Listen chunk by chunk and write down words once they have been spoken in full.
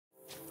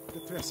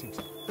Dressings,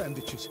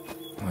 bandages.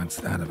 What's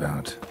that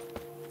about?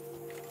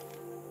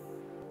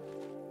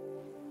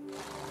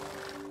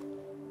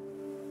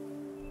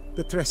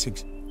 The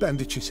dressings,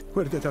 bandages.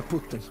 Where did I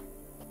put them?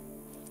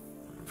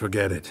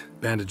 Forget it.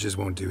 Bandages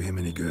won't do him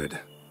any good.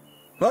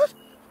 What?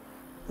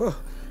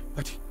 Oh,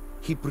 but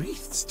he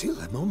breathed still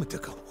a moment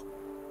ago.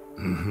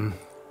 Mm-hmm.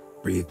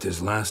 Breathed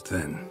his last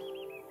then.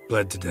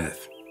 Bled to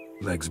death.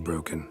 Legs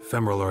broken.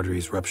 Femoral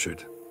arteries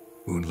ruptured.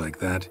 Wound like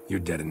that, you're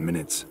dead in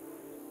minutes.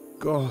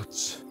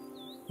 Gods.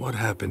 What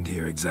happened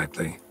here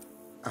exactly?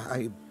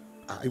 I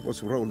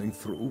was rolling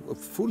through,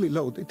 fully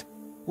loaded,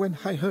 when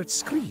I heard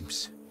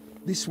screams.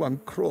 This one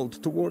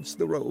crawled towards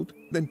the road,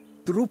 then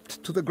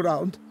drooped to the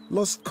ground,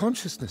 lost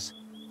consciousness.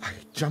 I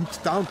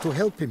jumped down to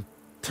help him,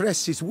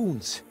 dress his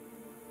wounds.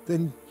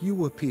 Then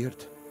you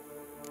appeared.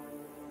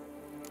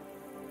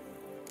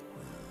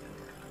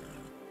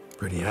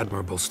 Pretty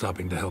admirable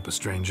stopping to help a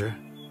stranger.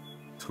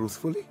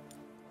 Truthfully,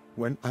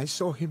 when I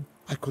saw him,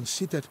 I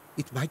considered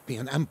it might be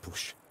an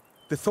ambush.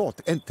 The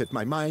thought entered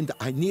my mind,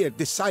 I near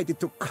decided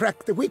to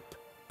crack the whip.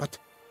 But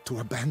to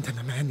abandon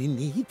a man in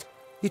need?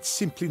 It's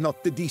simply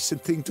not the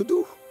decent thing to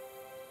do.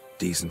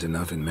 Decent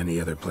enough in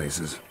many other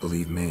places,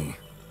 believe me.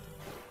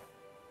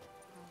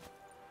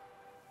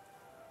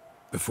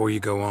 Before you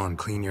go on,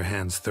 clean your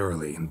hands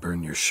thoroughly and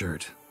burn your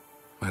shirt.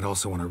 Might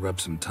also want to rub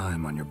some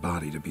thyme on your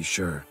body to be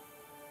sure.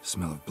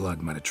 Smell of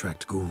blood might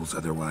attract ghouls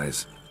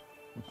otherwise.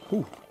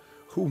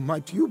 Who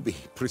might you be,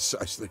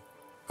 precisely?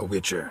 A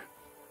witcher.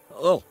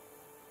 Oh.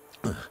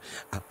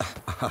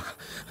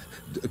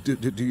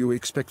 Do you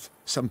expect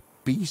some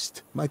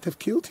beast might have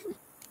killed him?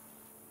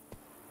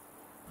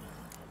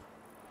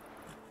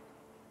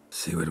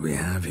 See what we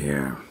have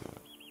here.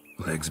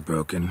 Legs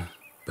broken,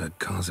 but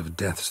cause of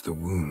death's the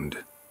wound.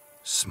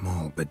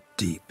 Small but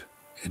deep,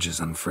 edges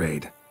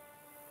unfrayed.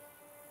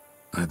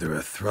 Either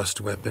a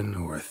thrust weapon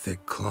or a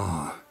thick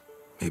claw.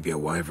 Maybe a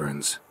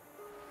wyvern's.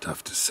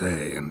 Tough to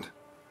say, and...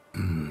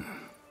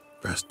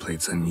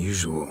 breastplate's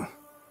unusual.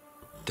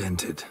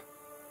 Dented.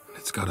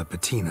 It's got a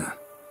patina.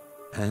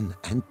 An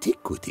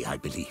antiquity, I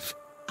believe.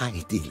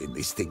 I deal in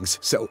these things,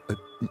 so...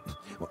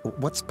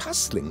 what's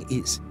puzzling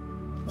is...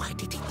 why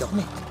did he don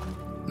it?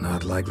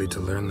 Not likely to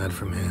learn that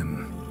from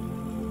him.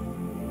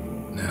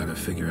 Now to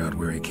figure out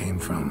where he came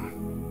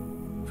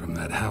from. From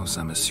that house,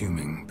 I'm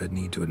assuming, but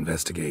need to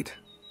investigate.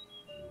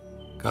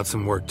 Got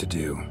some work to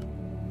do,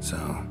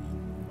 so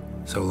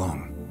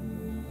long.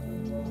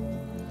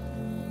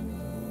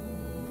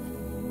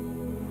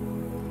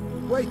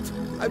 Wait,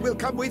 I will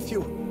come with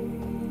you.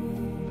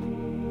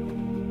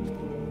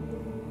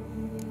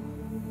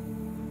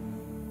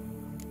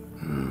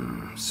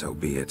 So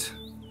be it.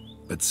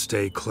 But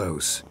stay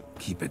close,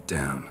 keep it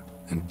down,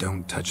 and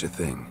don't touch a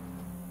thing.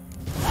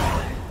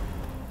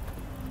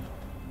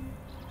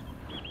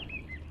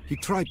 He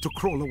tried to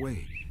crawl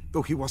away,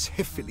 though he was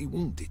heavily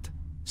wounded.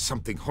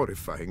 Something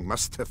horrifying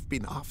must have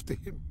been after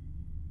him.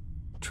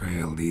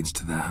 Trail leads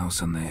to the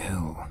house on the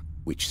hill.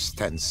 Which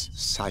stands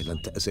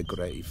silent as a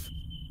grave.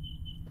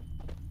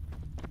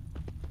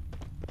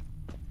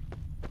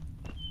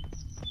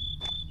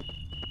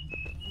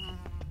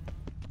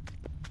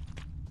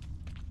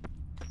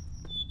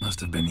 Must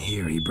have been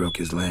here he broke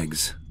his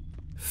legs.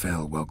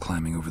 Fell while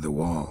climbing over the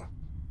wall.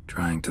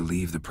 Trying to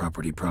leave the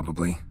property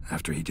probably,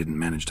 after he didn't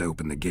manage to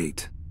open the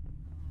gate.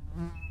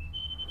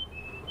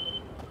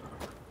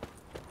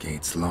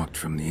 Gate's locked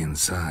from the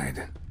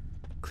inside.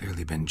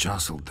 Clearly been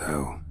jostled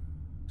though.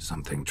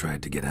 Something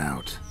tried to get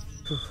out.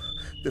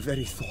 The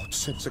very thought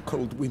sends a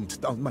cold wind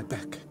down my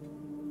back.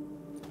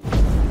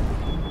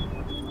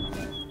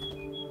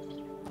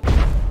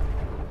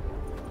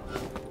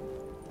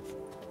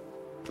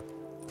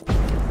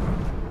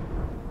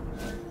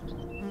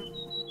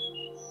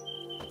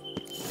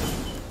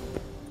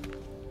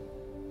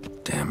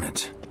 Damn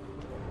it.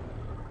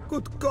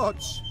 Good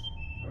gods!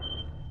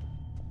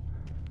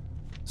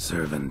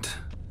 Servant,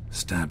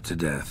 stabbed to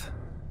death.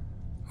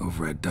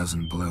 Over a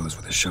dozen blows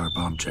with a sharp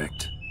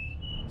object.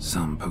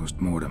 Some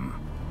post-mortem.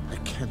 I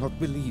cannot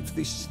believe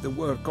this is the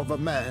work of a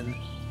man.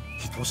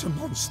 It was a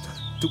monster,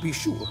 to be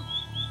sure.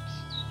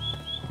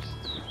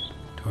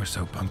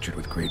 Torso punctured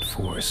with great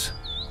force.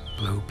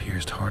 Blow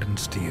pierced hardened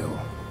steel.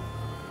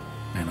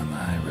 Man on the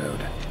high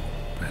road.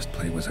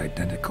 Breastplate was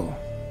identical.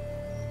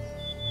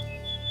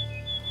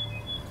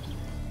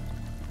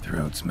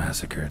 Throats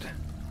massacred.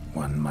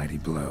 One mighty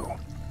blow.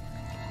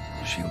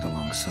 Shield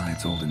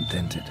alongside's old and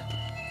dented.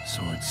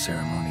 Sword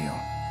ceremonial.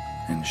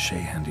 And Shay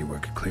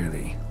handiwork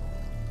clearly.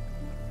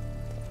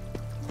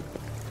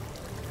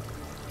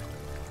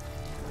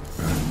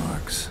 Burn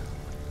marks.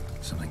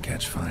 Something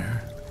catch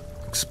fire.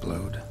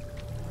 Explode.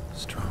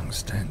 Strong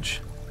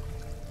stench.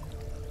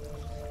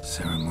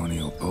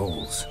 Ceremonial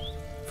bowls.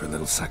 For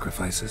little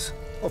sacrifices?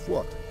 Of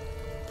what?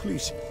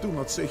 Please, do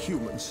not say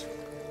humans.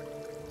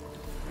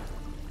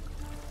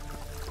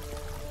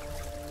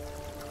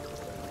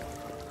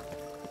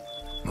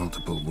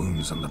 Multiple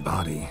wounds on the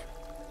body.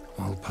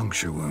 All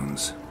puncture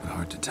wounds, but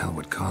hard to tell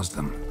what caused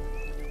them.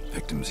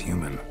 Victim's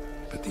human,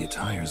 but the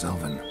attire's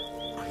elven.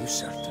 Are you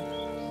certain?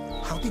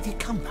 How did he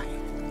come by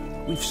it?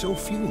 We've so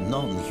few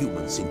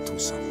non-humans in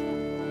Tucson.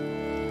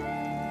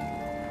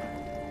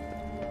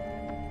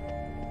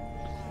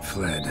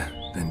 Fled,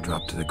 then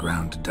dropped to the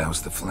ground to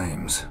douse the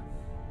flames.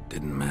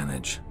 Didn't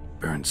manage.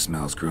 Burnt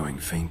smells growing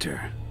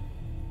fainter.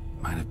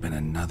 Might have been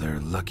another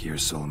luckier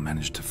soul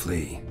managed to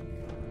flee.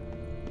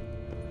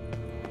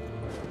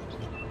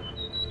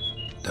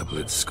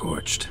 Doublet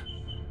scorched.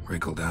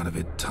 Wriggled out of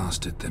it,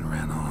 tossed it, then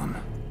ran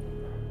on.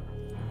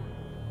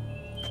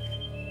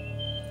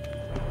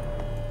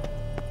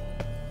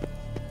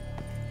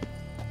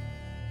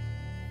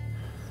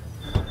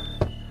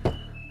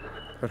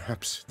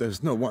 Perhaps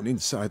there's no one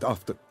inside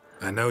after...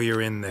 I know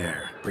you're in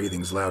there.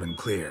 Breathing's loud and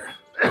clear.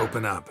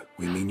 Open up.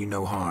 We mean you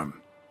no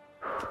harm.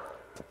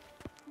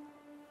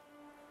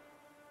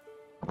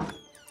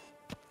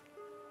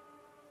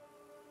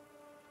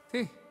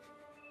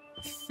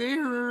 They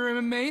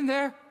remain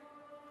there?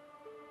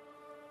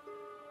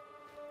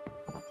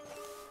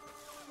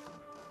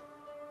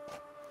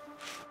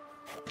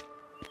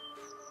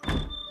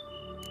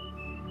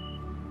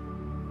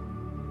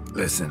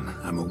 Listen,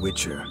 I'm a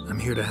witcher. I'm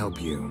here to help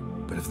you.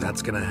 But if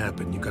that's gonna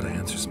happen, you gotta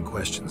answer some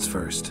questions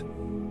first.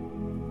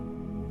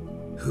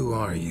 Who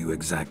are you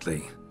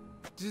exactly?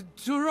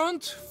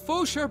 Durant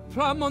Faucher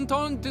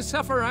Plamonton de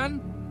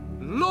Safaran,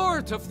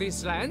 Lord of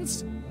these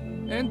lands,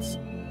 and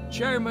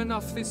Chairman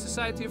of the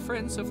Society of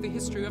Friends of the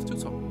History of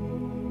Tucson.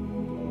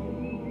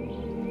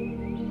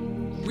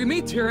 We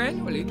meet here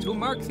annually to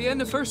mark the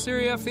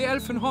anniversary of the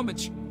Elfin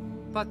homage.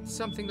 But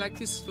something like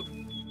this,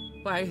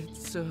 why,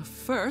 it's a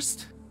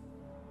first.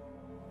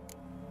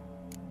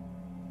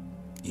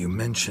 You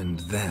mentioned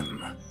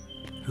them.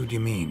 Who do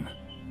you mean?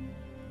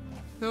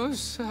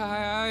 Those,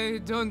 I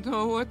don't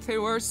know what they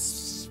were,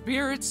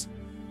 spirits.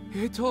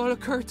 It all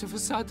occurred of a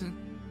sudden.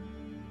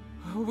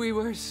 We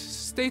were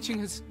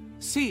staging a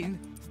scene,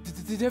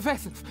 the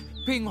death of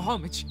paying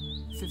homage.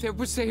 There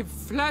was a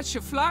flash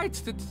of light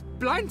that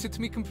blinded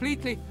me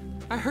completely.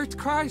 I heard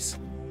cries,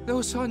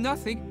 though saw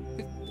nothing.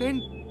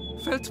 Then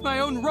felt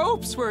my own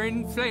robes were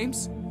in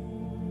flames.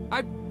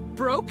 I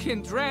broke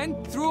and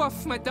ran, threw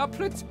off my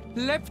doublet,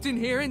 leapt in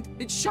here and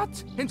it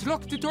shut and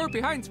locked the door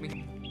behind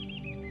me.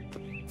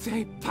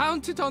 They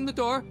pounded on the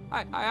door.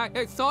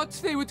 I thought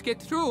they would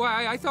get through.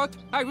 I thought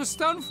I was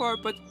done for,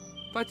 but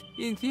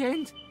in the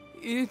end,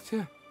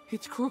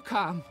 it grew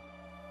calm.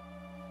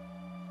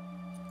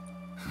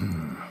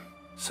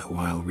 So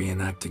while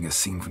reenacting a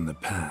scene from the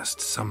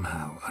past,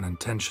 somehow,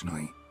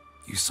 unintentionally,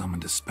 you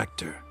summoned a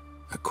specter,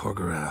 a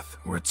Korgorath,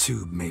 or a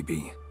tube,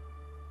 maybe.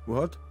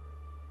 What?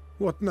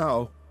 What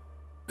now?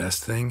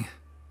 Best thing?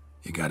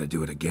 You gotta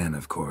do it again,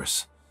 of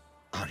course.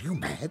 Are you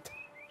mad?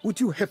 Would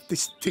you have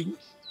this thing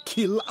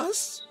kill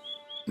us?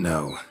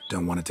 No,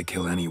 don't want it to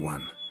kill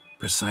anyone.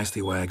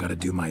 Precisely why I gotta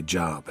do my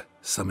job.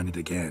 Summon it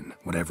again,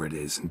 whatever it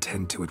is, and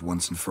tend to it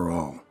once and for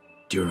all.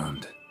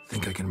 Durand,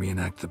 think I can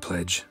reenact the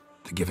pledge?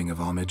 The giving of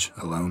homage,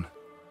 alone?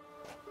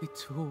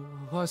 It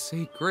was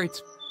a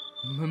great,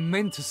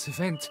 momentous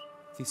event.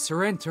 The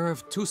surrender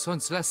of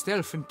Tucson's last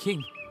elfin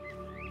king.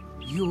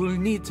 You will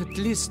need at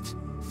least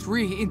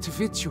 3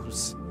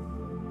 individuals.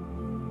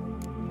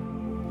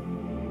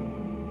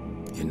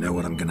 You know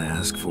what I'm gonna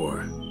ask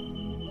for.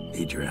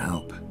 Need your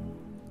help.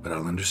 But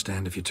I'll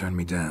understand if you turn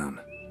me down.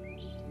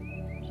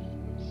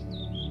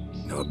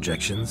 No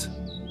objections?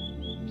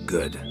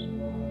 Good.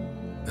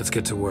 Let's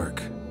get to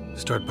work.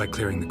 Start by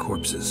clearing the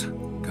corpses.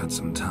 Got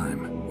some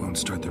time. Won't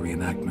start the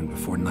reenactment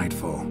before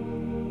nightfall.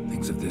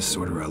 Things of this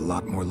sort are a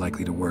lot more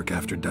likely to work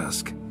after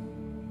dusk.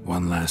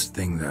 One last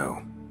thing,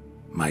 though.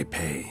 My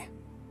pay.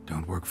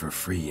 Don't work for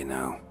free, you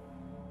know.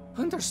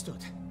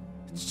 Understood.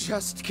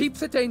 Just keep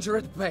the danger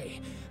at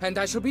bay, and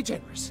I shall be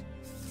generous.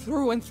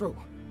 Through and through.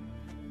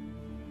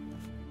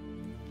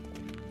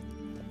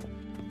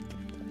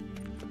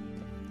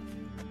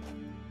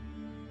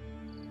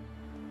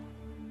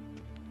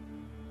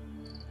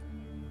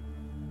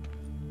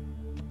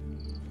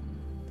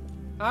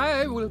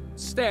 I will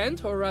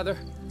stand, or rather,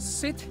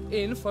 sit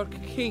in for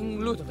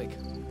King Ludovic,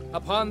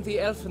 upon the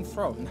elfin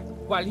throne,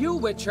 while you,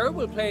 Witcher,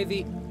 will play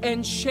the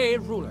Enche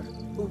ruler.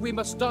 We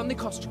must don the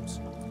costumes.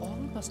 All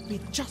must be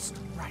just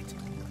right.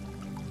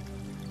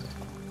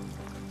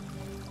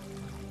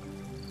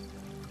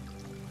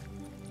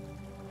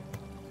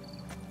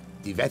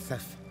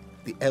 Divethaf,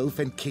 the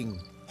Elven King,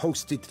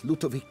 hosted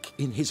Ludovic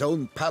in his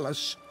own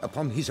palace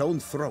upon his own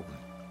throne,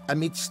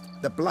 amidst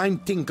the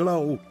blinding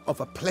glow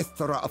of a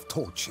plethora of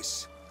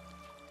torches.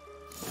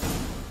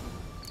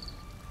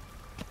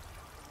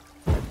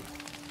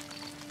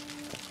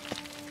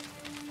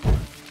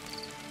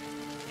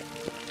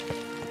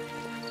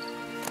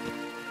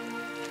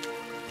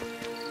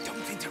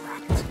 Don't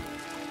interrupt.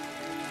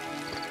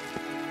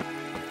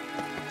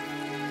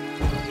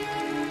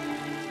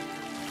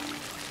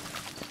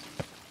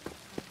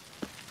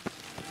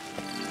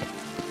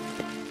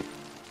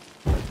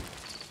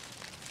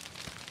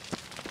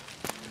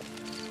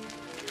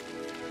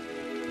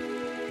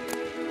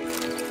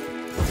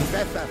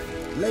 Divethaf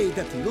laid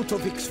at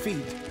Ludovic's feet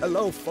a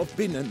loaf of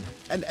binnen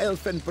and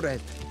elfin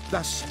bread,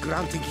 thus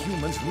granting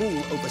humans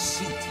rule over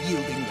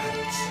seed-yielding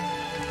lands.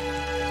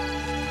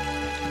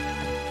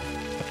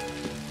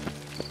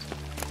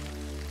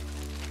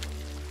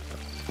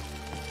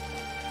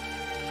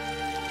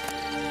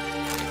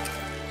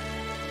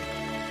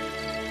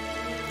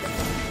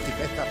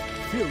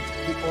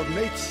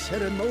 ornate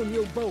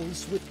ceremonial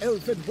bowls with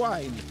elven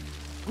wine.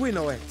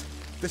 Gwinoet,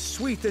 the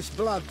sweetest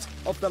blood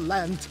of the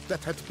land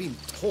that had been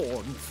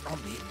torn from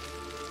him.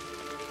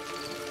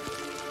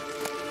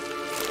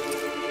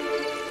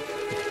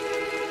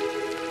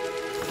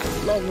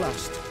 Long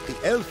last,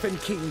 the Elfin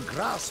King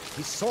grasped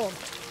his sword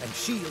and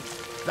shield,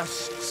 thus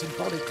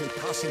symbolically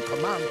passing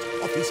command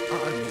of his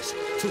armies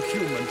to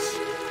humans.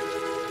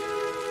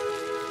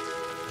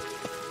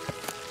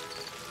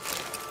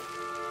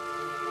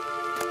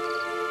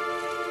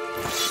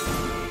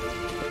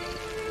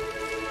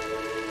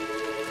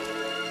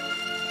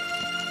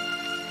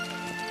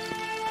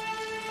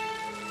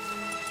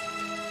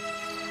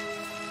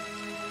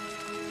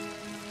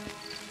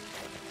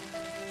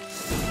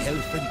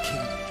 Elfin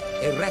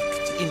King, erect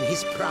in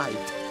his pride,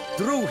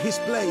 drew his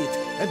blade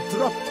and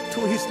dropped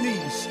to his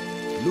knees.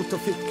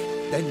 Ludovic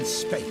then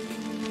spake.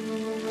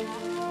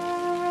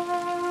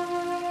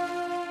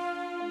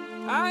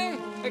 I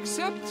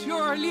accept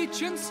your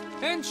allegiance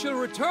and shall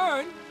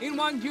return in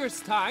 1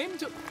 year's time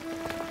to...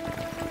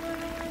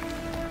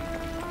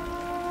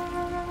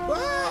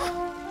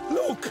 Ah!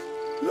 Look!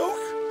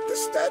 Look! The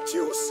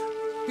statues!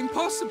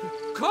 Impossible!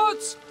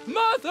 God's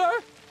mother!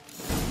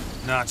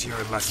 Not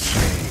your lucky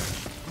day.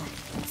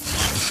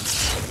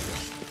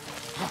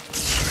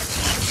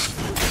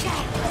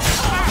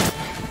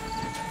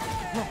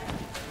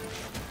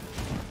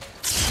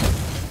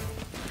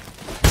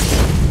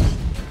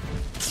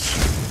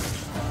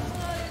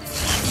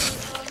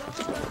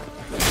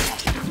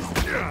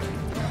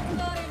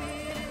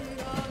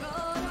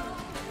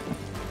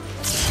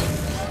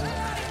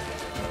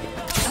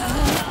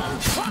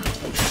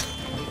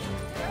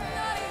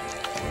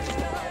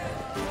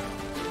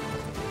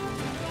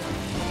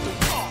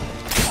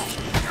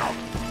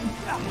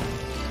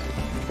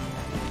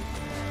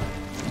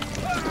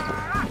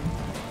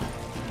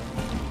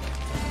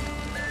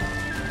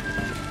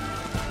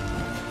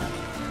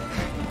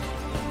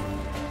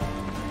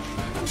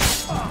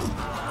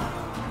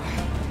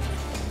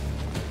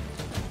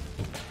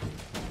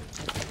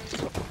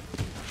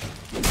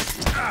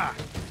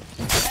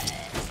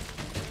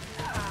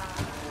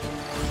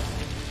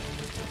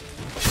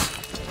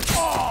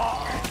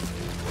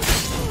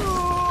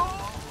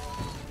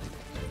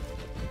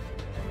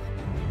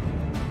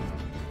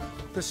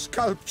 The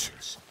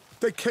sculptures,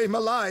 they came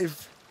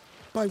alive.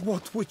 By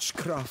what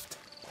witchcraft?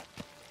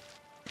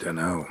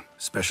 Dunno.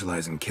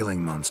 Specialize in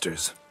killing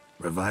monsters.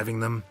 Reviving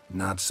them,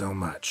 not so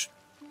much.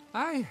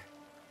 I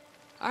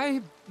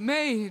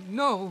may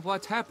know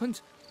what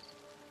happened.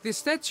 The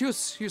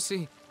statues, you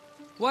see,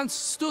 once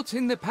stood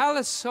in the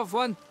palace of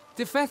one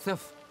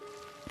Defethov.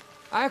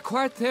 I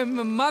acquired them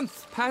a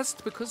month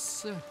past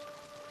because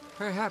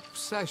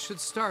perhaps I should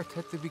start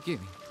at the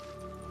beginning.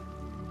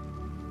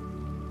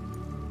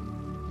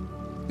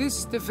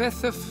 This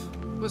Defethov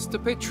was to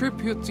pay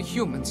tribute to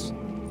humans,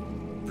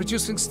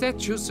 producing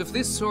statues of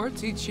this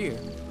sort each year.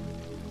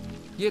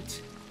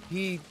 Yet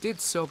he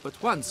did so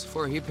but once,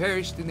 for he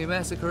perished in the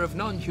massacre of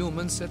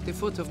non-humans at the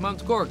foot of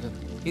Mount Gorgon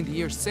in the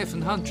year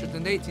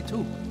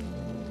 782.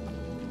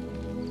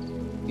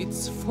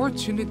 It's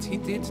fortunate he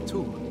did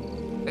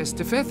too, as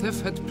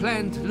Defethov had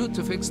planned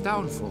Ludovic's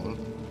downfall,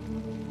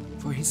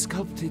 for he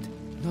sculpted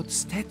not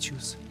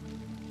statues,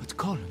 but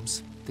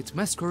columns that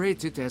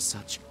masqueraded as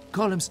such.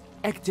 Columns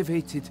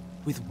activated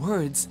with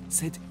words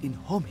said in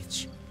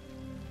homage.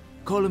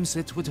 Columns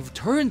that would have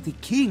turned the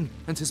king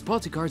and his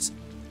bodyguards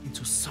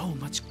into so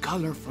much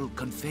colorful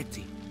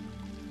confetti.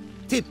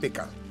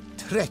 Typical.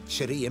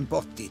 Treachery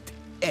embodied.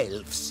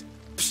 Elves.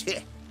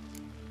 Psheh.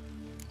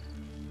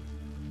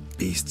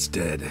 Beast's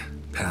dead.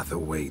 Path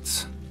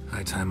awaits.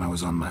 High time I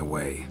was on my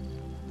way.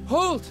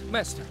 Hold,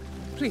 master.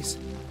 Please,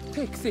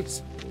 take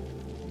this.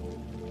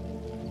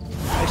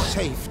 A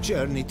safe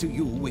journey to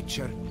you,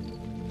 Witcher.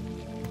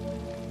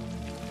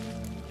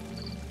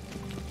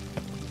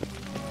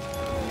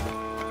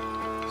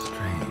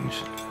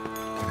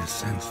 Get a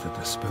sense that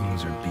the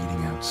spoons are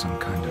beating out some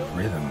kind of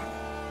rhythm,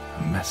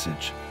 a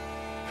message,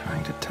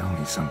 trying to tell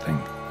me something.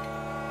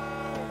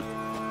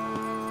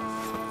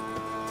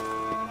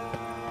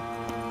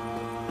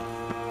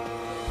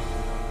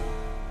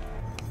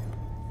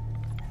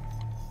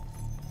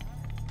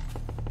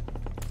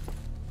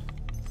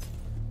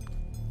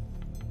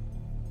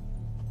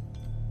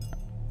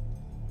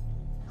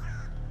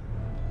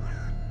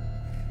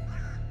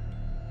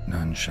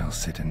 None shall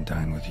sit and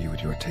dine with you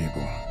at your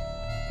table.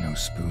 No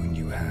spoon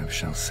you have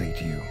shall say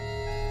to you,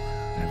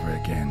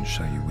 never again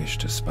shall you wish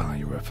to spy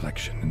your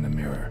reflection in the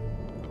mirror.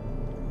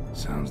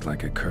 Sounds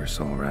like a curse,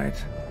 all right.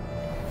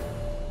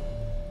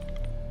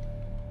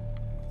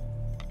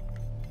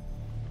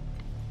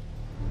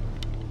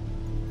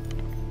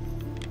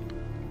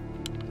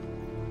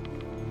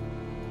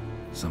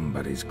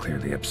 Somebody's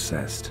clearly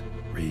obsessed.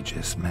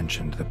 Regis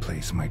mentioned the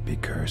place might be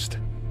cursed.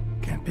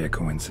 Can't be a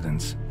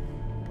coincidence.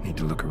 Need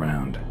to look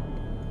around.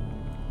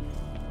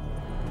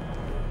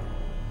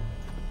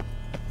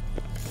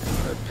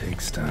 What a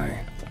pigsty.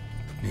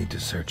 Need to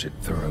search it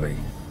thoroughly.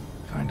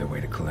 Find a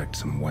way to collect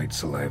some white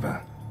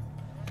saliva.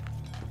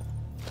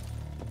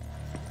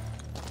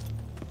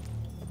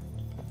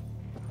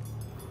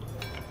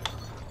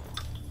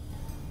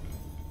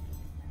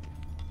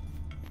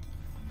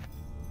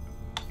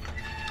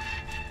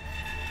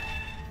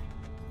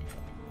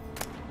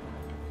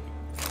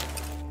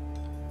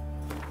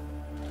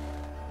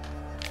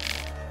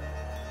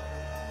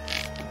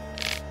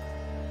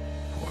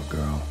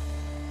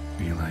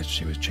 Realized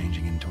she was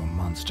changing into a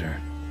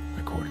monster.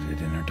 Recorded it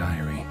in her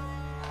diary.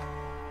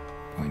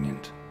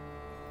 Poignant.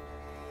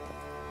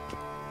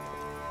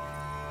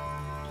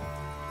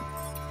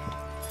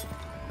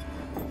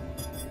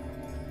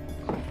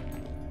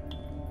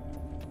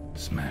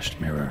 Smashed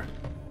mirror.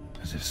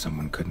 As if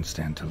someone couldn't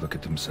stand to look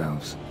at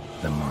themselves.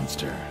 The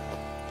monster.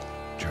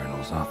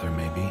 Journal's author,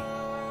 maybe?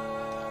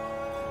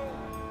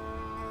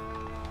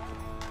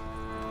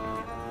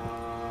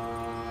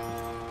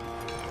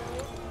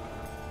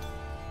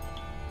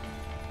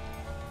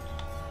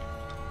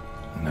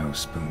 No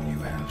spoon you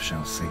have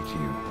shall sate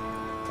you.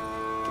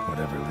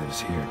 Whatever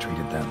lives here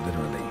treated that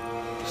literally.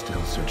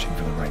 Still searching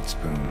for the right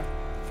spoon.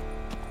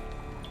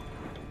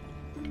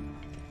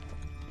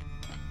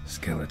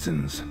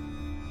 Skeletons.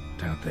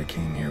 Doubt they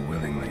came here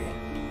willingly.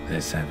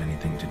 This have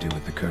anything to do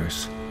with the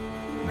curse?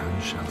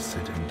 None shall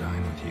sit and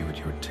dine with you at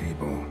your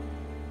table.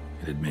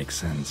 It'd make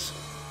sense.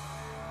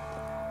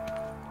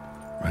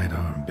 Right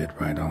arm bit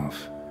right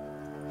off.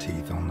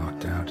 Teeth all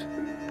knocked out.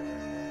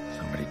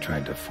 Somebody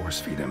tried to force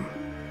feed him.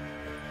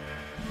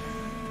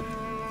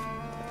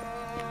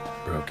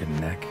 Broken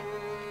neck.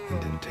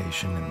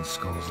 Indentation in the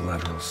skull's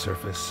lateral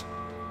surface.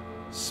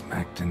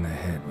 Smacked in the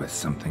head with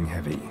something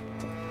heavy.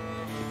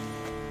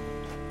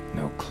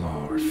 No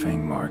claw or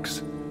fang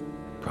marks.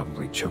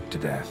 Probably choked to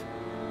death.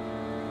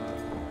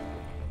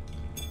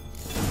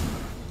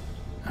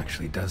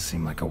 Actually does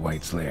seem like a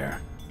White's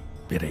lair.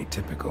 Bit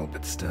atypical,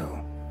 but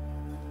still.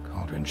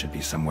 Cauldron should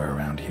be somewhere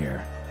around here.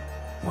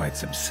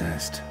 White's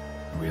obsessed.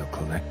 A real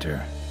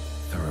collector.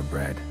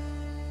 Thoroughbred.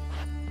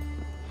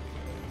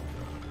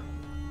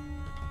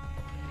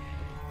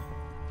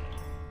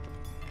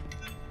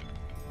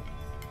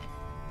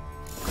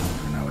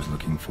 Cauldron I was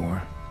looking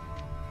for.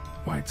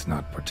 White's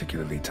not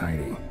particularly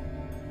tidy.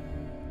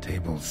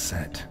 Table's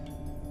set.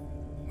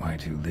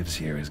 White who lives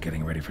here is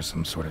getting ready for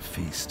some sort of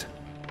feast.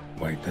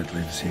 White that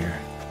lives here,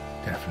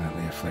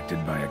 definitely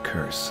afflicted by a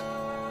curse,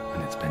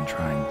 and it's been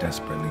trying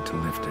desperately to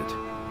lift it.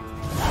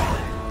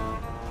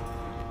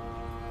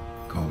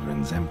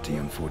 Cauldron's empty,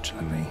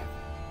 unfortunately.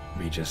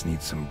 We just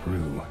need some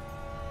brew.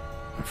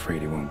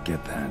 Afraid he won't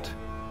get that.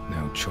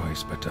 No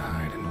choice but to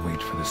hide and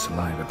wait for the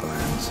saliva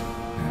glands,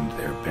 and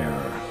their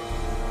bearer.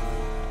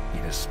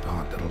 Need a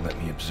spot that'll let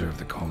me observe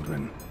the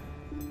cauldron.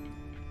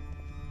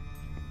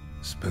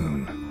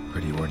 Spoon,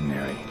 pretty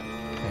ordinary,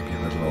 maybe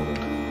a little old.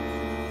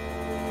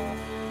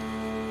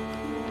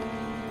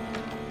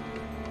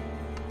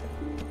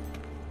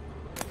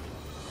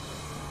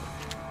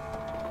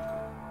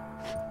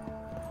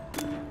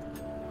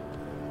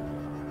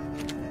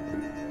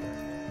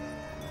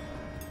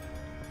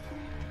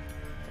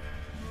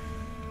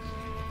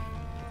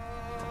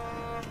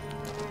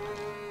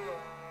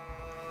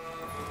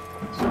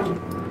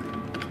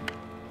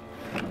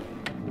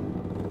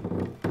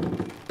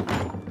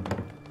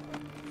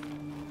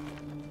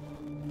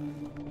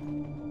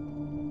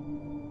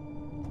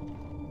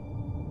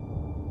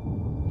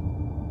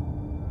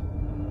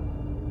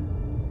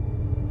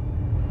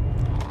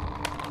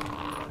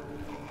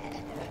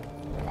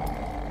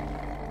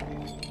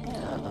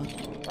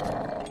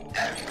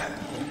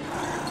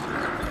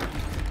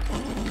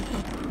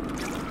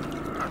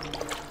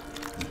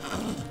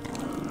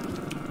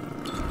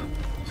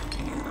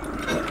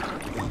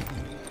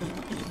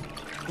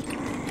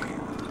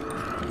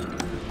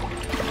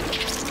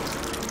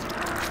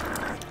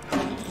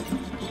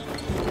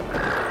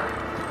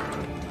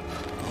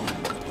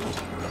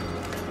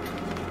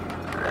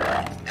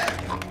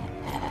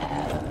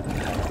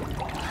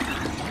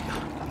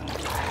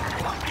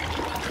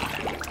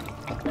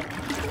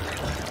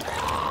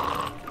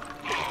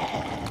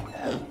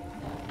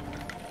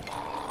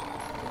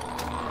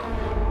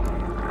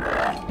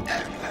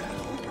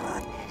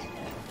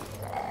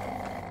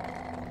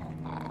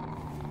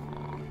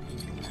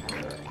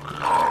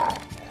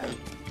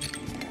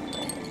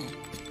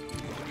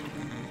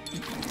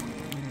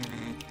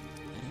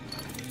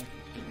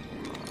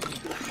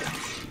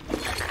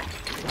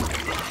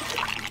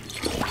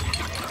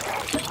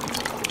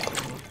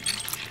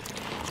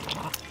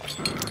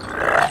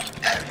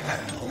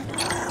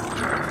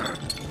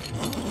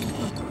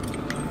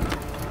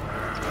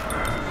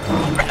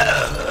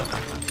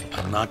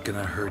 Not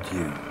gonna hurt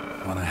you.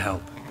 Wanna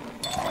help?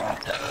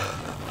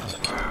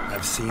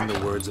 I've seen the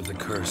words of the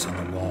curse on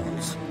the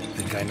walls.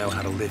 Think I know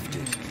how to lift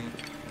it.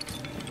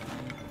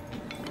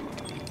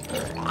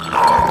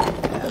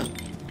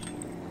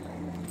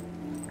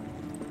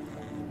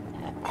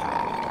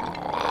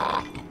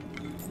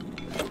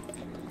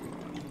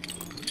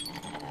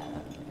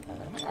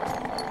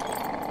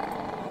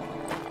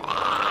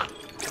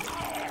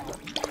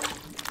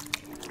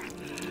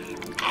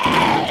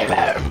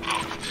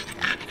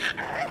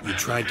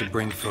 Tried to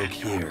bring folk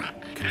here,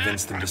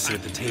 convince them to sit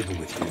at the table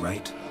with you,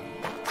 right?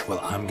 Well,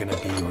 I'm gonna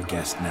be your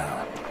guest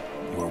now.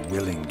 Your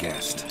willing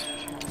guest.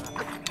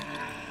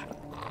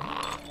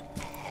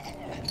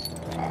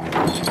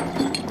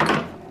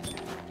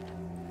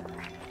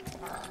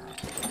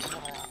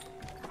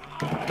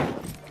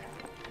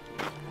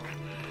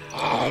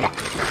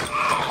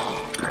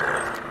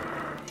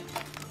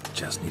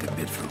 Just need a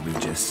bit for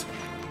Regis.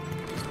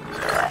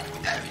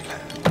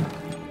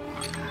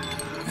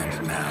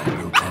 And now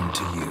we'll tend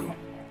to you.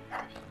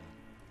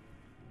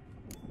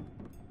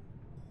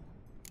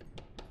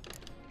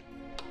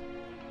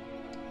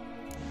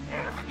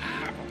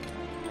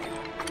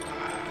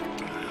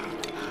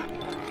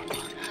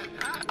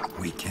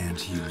 We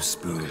can't use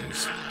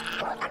spoons.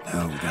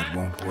 No, that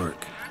won't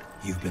work.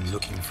 You've been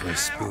looking for a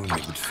spoon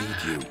that would feed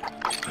you,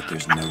 but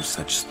there's no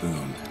such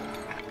spoon.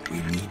 We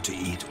need to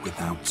eat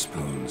without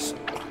spoons.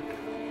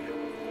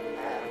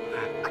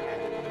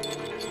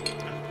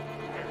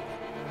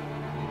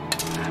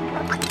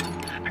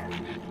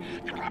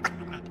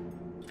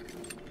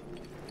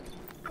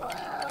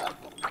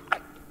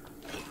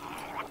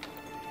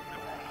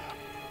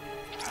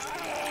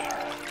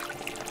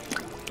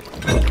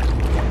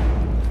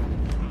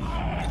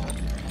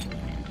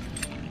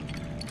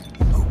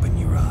 Open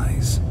your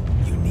eyes.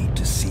 You need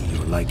to see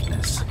your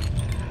likeness.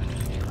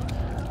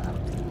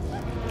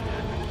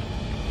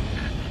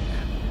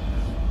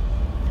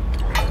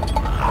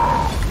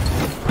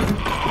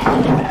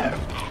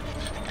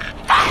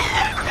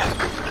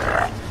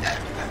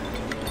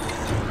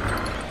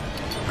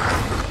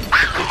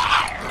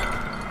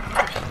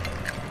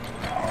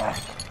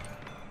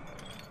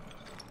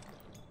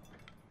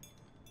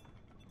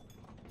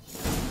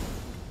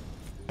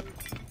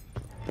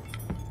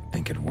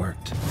 Think it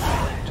worked.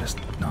 Just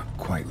not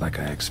quite like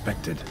I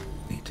expected.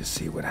 Need to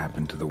see what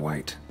happened to the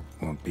white.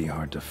 Won't be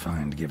hard to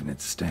find given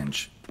its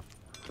stench.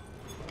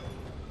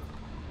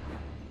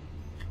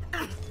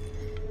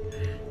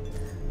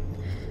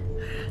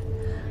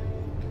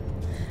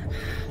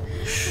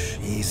 Shh,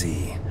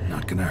 easy.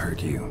 Not gonna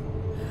hurt you.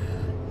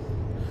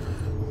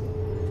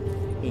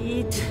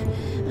 Eat.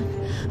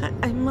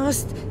 I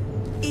must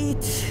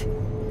eat.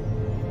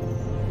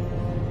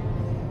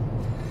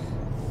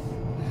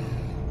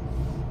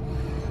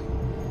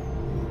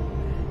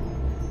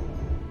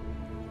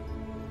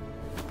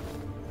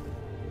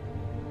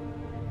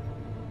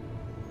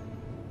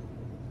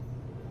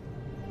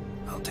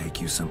 I'll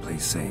take you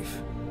someplace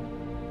safe.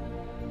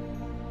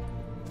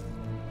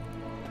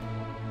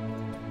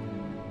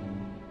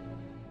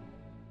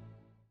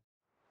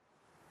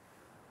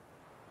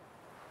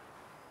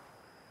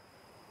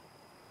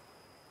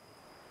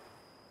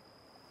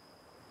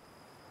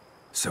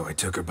 So I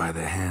took her by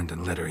the hand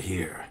and led her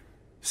here.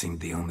 Seemed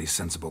the only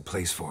sensible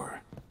place for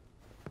her.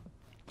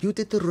 You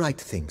did the right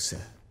thing,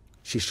 sir.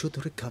 She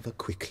should recover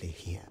quickly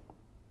here.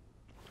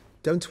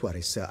 Don't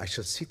worry, sir. I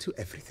shall see to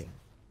everything.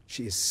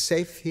 She is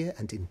safe here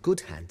and in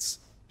good hands.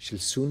 She'll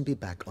soon be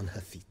back on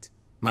her feet.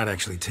 Might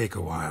actually take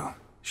a while.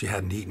 She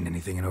hadn't eaten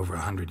anything in over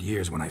 100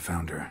 years when I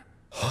found her.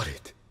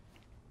 Horrid.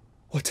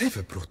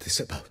 Whatever brought this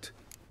about?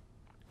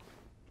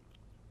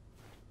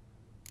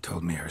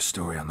 Told me her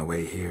story on the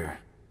way here.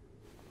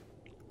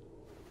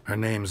 Her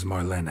name's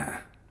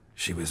Marlena.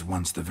 She was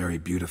once the very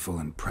beautiful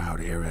and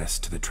proud heiress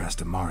to the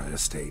Trastamara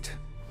estate.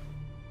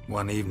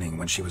 One evening,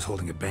 when she was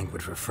holding a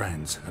banquet for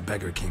friends, a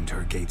beggar came to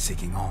her gate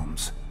seeking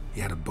alms.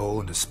 He had a bowl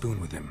and a spoon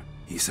with him.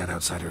 He sat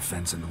outside her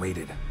fence and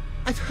waited.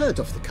 I've heard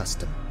of the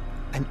custom.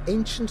 An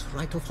ancient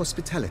rite of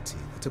hospitality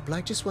that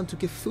obliges one to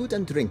give food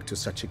and drink to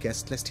such a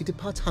guest lest he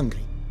depart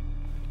hungry.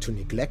 To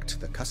neglect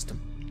the custom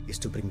is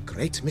to bring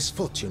great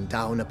misfortune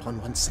down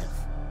upon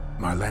oneself.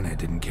 Marlena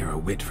didn't care a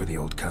whit for the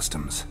old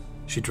customs.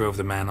 She drove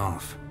the man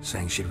off,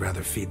 saying she'd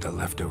rather feed the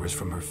leftovers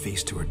from her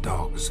feast to her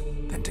dogs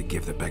than to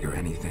give the beggar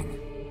anything.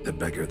 The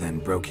beggar then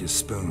broke his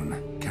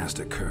spoon, cast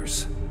a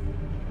curse.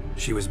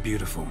 She was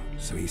beautiful,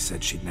 so he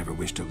said she'd never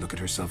wish to look at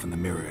herself in the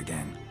mirror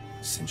again.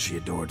 Since she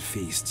adored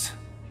feasts,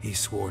 he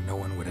swore no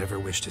one would ever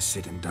wish to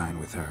sit and dine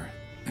with her.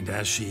 And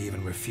as she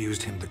even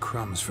refused him the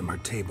crumbs from her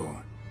table,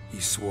 he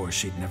swore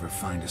she'd never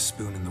find a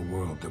spoon in the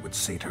world that would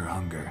sate her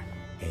hunger.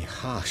 A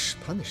harsh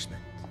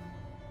punishment.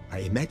 I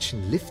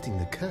imagine lifting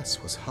the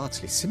curse was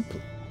hardly simple.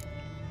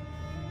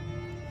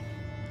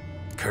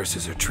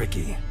 Curses are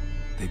tricky.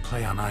 They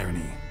play on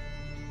irony.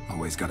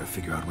 Always gotta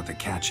figure out what the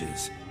catch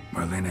is.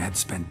 Marlena had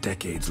spent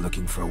decades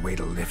looking for a way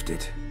to lift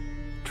it.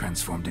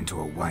 Transformed into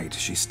a white,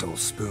 she stole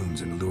spoons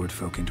and lured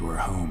folk into her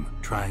home,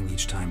 trying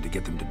each time to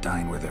get them to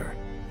dine with her.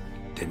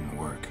 Didn't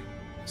work.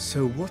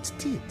 So what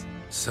did?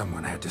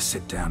 Someone had to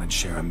sit down and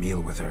share a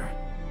meal with her,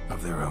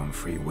 of their own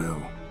free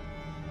will.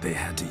 They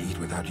had to eat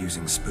without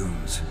using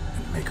spoons,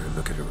 and make her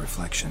look at her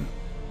reflection.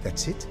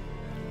 That's it?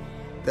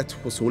 That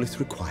was all it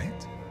required?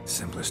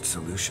 Simplest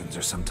solutions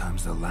are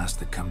sometimes the last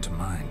that come to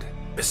mind.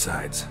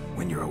 Besides,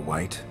 when you're a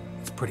white,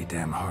 it's pretty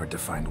damn hard to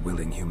find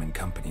willing human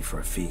company for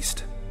a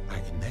feast. I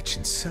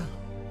imagine so.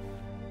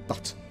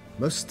 But,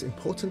 most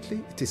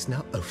importantly, it is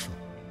now over.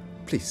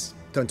 Please,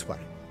 don't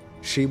worry.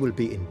 She will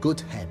be in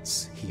good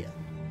hands here.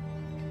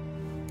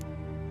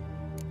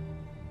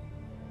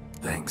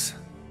 Thanks.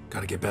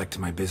 Gotta get back to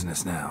my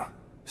business now.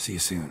 See you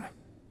soon.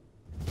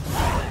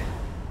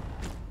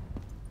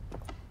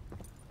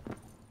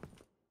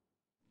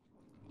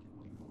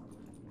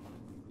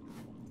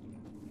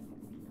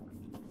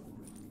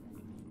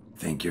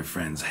 Think your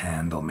friend's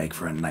hand will make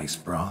for a nice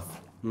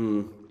broth?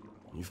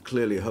 You've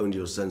clearly honed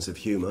your sense of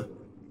humor.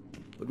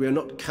 But we are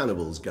not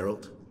cannibals,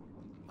 Geralt.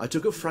 I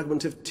took a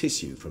fragment of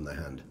tissue from their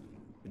hand.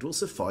 It will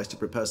suffice to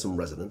prepare some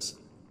resonance.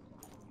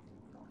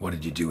 What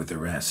did you do with the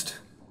rest?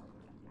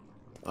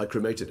 I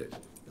cremated it,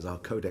 as our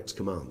codex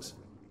commands.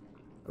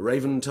 A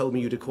raven told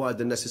me you'd acquired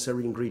the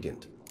necessary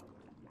ingredient.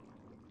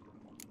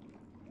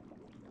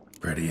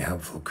 Pretty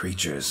helpful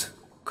creatures.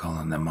 Call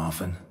on them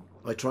often?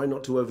 I try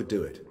not to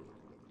overdo it,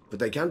 but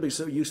they can be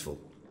so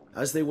useful,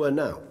 as they were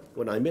now,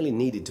 when I merely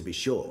needed to be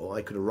sure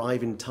I could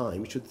arrive in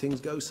time should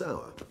things go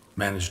sour.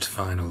 Managed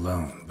fine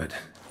alone, but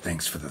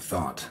thanks for the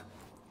thought.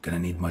 Gonna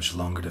need much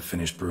longer to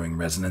finish brewing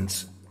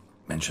resonance?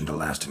 Mentioned a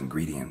last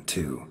ingredient,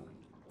 too.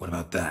 What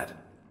about that?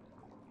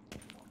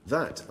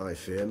 That, I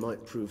fear,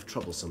 might prove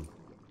troublesome.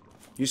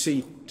 You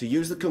see, to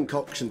use the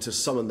concoction to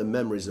summon the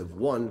memories of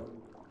one,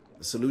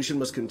 the solution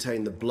must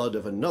contain the blood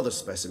of another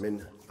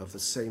specimen of the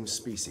same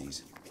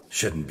species.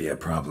 Shouldn't be a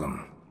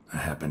problem. I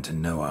happen to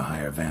know a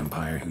higher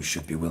vampire who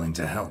should be willing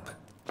to help.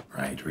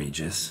 Right,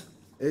 Regis?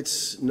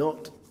 It's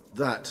not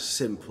that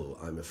simple,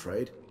 I'm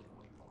afraid.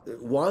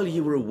 While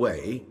you were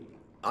away,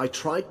 I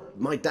tried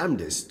my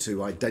damnedest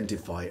to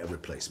identify a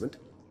replacement,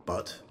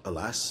 but,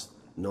 alas,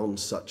 none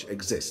such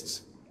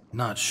exists.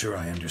 Not sure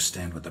I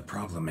understand what the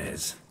problem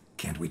is.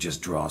 Can't we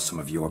just draw some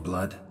of your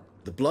blood?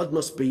 The blood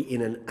must be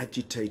in an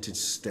agitated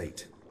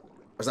state.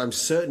 As I'm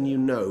certain you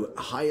know,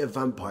 higher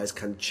vampires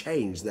can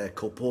change their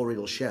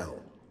corporeal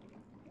shell.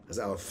 As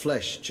our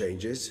flesh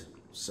changes,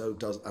 so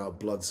does our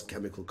blood's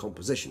chemical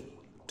composition.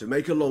 To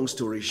make a long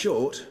story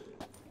short,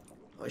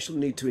 I shall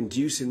need to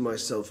induce in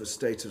myself a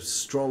state of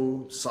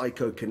strong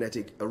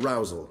psychokinetic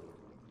arousal.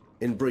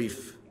 In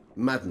brief,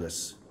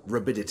 madness,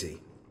 rabidity.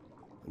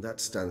 And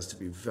that stands to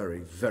be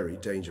very, very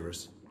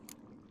dangerous.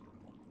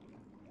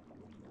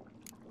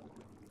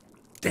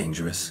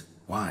 Dangerous?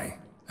 Why?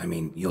 I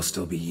mean, you'll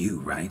still be you,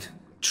 right?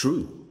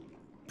 True,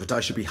 but I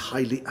should be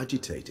highly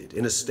agitated,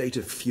 in a state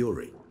of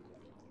fury.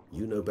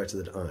 You know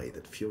better than I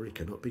that fury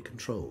cannot be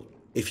controlled.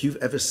 If you've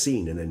ever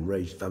seen an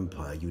enraged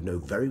vampire, you know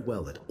very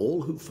well that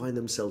all who find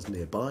themselves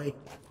nearby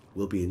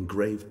will be in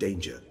grave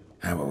danger.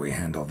 How will we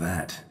handle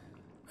that?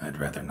 I'd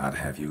rather not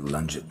have you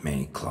lunge at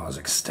me, claws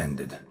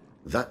extended.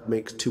 That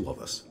makes two of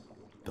us.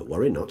 But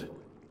worry not.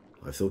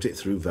 I've thought it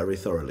through very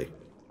thoroughly.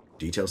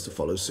 Details to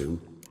follow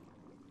soon.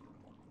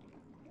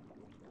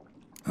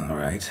 All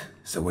right,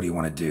 so what do you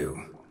want to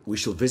do? We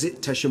shall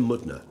visit Tesha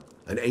Mudna,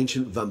 an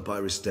ancient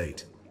vampire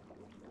estate.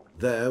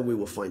 There we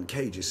will find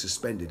cages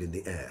suspended in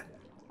the air.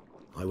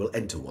 I will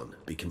enter one,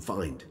 be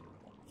confined.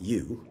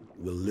 You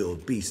will lure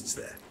beasts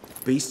there.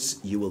 Beasts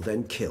you will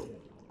then kill.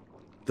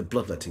 The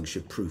bloodletting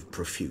should prove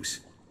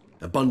profuse.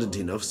 Abundant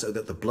enough so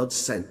that the blood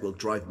scent will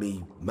drive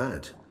me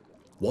mad.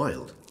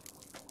 Wild.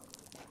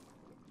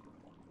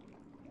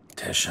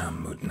 Tesha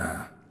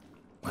Mudna.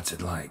 What's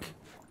it like?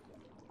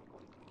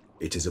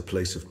 It is a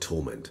place of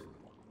torment.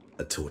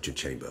 A torture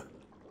chamber.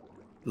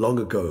 Long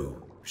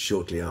ago,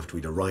 shortly after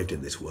we'd arrived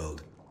in this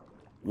world,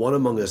 one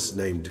among us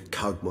named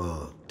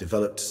Kagmar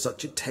developed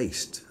such a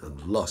taste and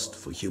lust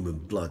for human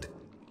blood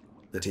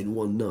that in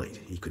one night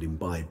he could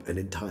imbibe an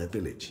entire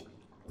village.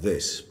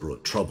 This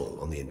brought trouble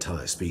on the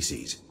entire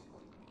species.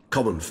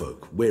 Common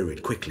folk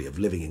wearied quickly of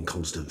living in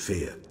constant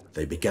fear.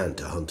 They began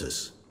to hunt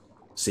us,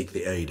 seek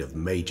the aid of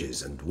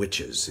mages and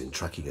witches in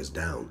tracking us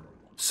down.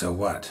 So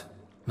what?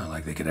 Not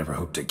like they could ever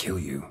hope to kill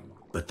you.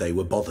 But they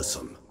were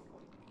bothersome.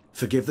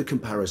 Forgive the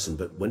comparison,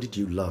 but when did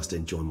you last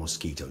enjoy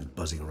mosquitoes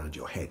buzzing around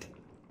your head?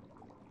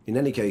 In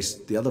any case,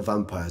 the other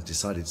vampires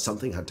decided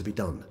something had to be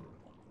done.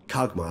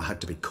 Kagmar had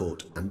to be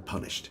caught and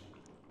punished.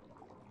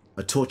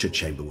 A torture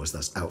chamber was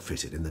thus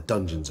outfitted in the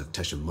dungeons of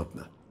Tesha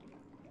Mudna.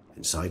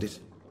 Inside it,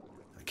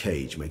 a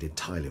cage made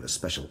entirely of a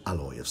special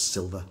alloy of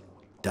silver,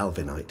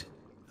 dalvinite,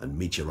 and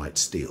meteorite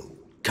steel.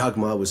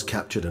 Kagmar was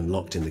captured and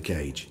locked in the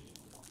cage.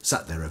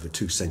 Sat there over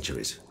 2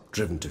 centuries,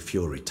 driven to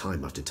fury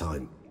time after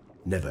time,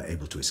 never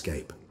able to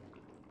escape.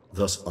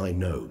 Thus I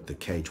know the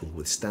cage will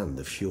withstand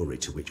the fury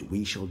to which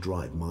we shall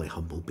drive my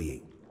humble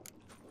being.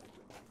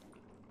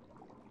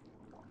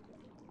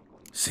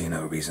 See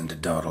no reason to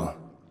dawdle.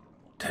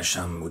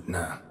 Tesha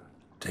Mudna.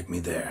 Take me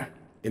there.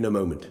 In a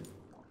moment.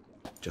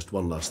 Just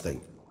one last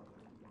thing.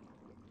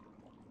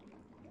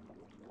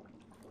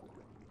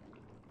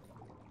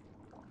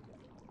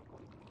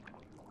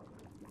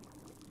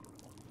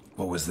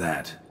 What was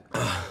that?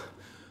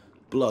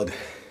 Blood.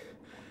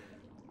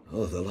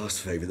 Oh, the last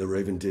favor the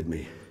Raven did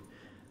me.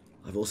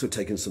 I've also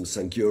taken some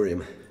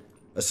Sangurium,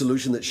 a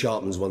solution that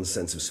sharpens one's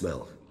sense of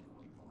smell.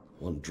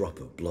 One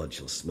drop of blood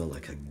shall smell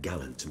like a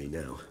gallon to me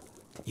now.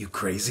 You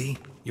crazy?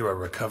 You're a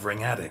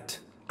recovering addict.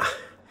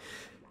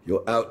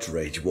 Your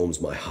outrage warms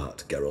my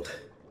heart, Geralt.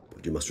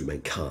 But you must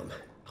remain calm.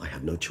 I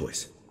have no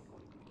choice.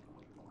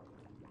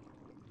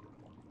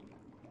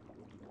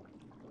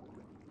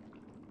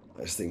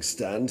 As things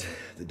stand,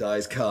 the die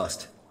is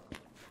cast.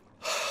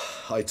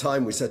 High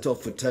time we set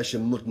off for Tesha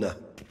Mudna.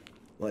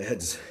 My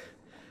head's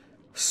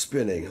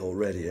spinning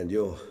already, and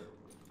you're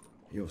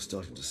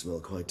starting to smell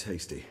quite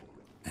tasty.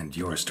 And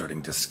you're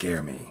starting to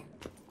scare me.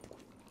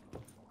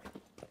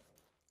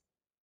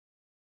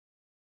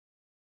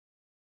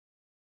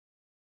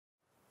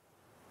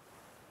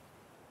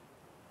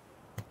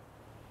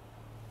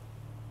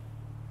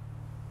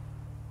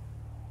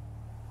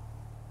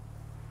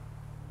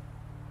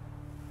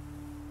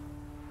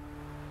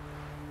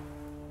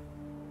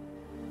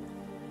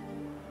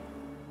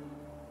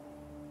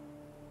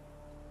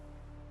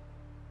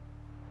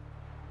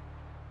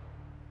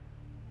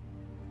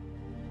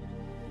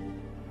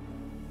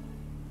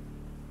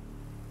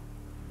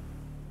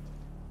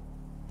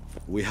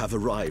 We have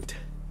arrived.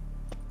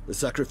 The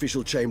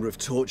sacrificial chamber of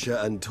torture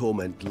and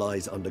torment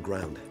lies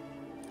underground.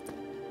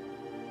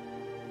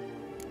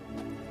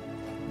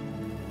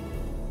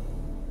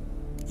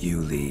 You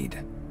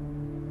lead.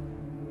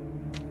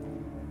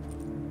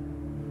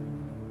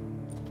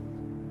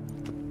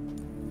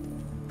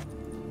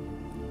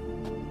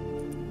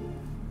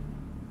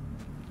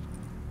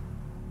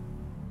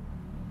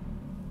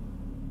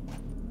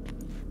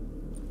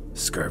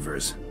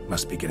 Scurvers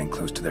must be getting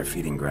close to their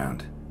feeding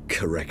ground.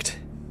 Correct.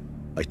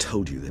 I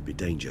told you there'd be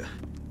danger.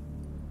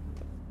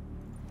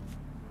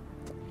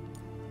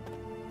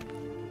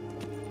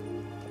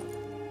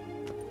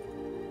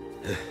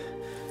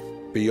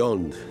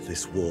 Beyond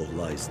this wall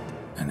lies...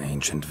 An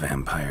ancient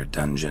vampire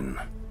dungeon.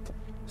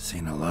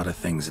 Seen a lot of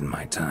things in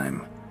my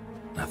time.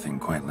 Nothing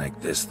quite like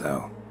this,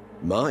 though.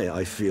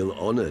 I feel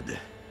honored.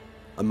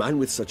 A man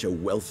with such a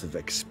wealth of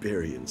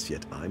experience,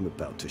 yet I'm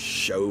about to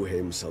show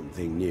him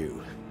something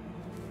new.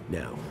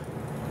 Now,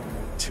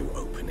 to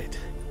open it.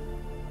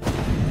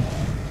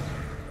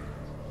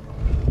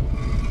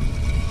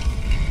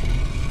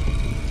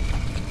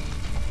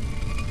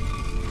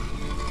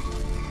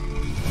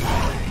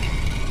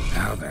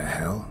 How the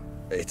hell?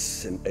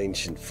 It's an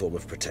ancient form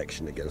of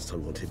protection against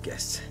unwanted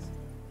guests.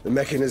 The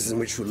mechanism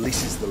which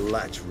releases the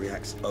latch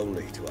reacts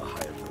only to a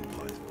higher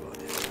vampire's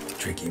blood.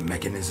 Tricky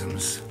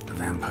mechanisms, a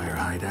vampire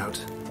hideout.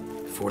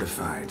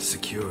 Fortified,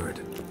 secured.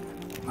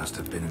 Must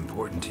have been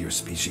important to your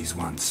species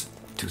once,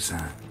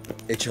 Toussaint.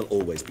 It shall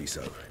always be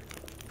so.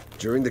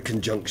 During the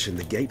conjunction,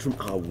 the gate from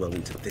our world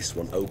into this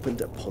one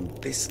opened upon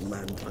this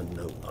land and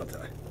no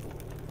other.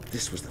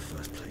 This was the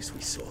first place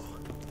we saw.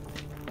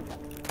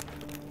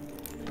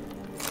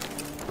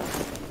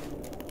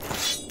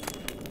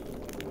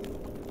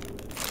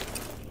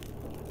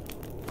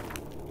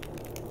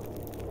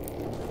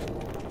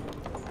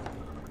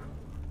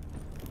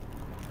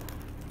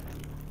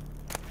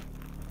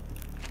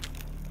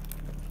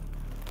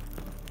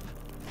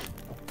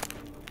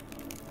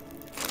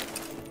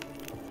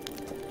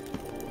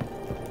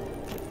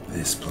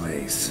 This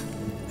place.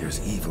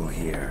 There's evil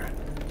here.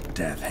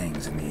 Death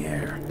hangs in the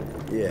air.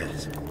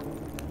 Yes.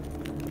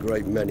 A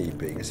great many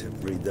beings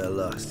have breathed their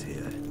last here.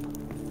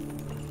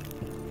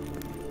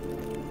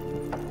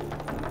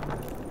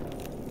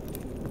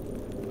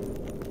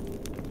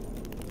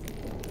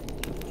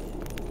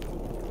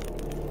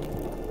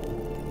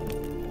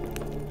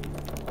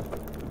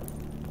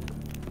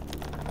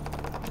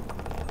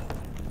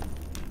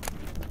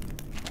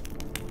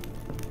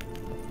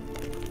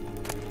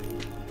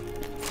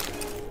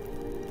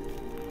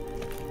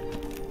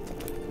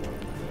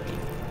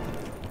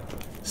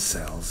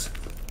 Cells?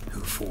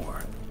 Who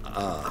for?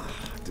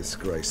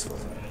 Disgraceful.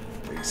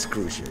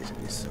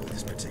 Excruciatingly so,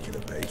 this particular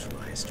page from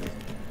our history.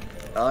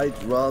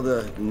 I'd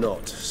rather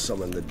not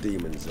summon the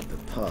demons of the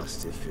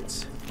past if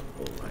it's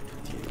all right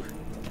with you.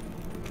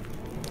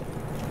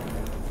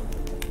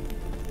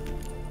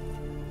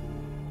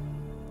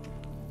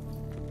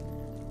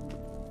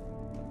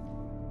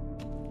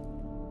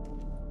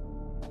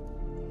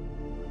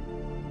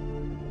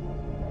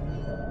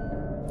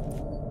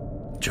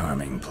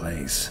 Charming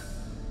place.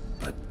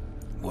 But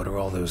what are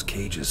all those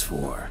cages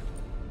for?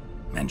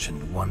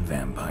 Mentioned one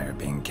vampire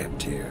being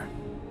kept here.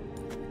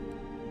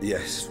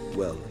 Yes,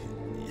 well,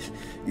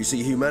 you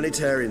see,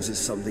 humanitarians is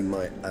something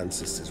my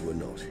ancestors were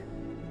not.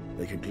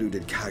 They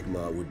concluded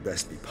Kagmar would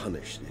best be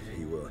punished if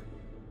he were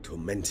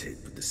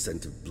tormented with the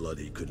scent of blood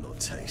he could not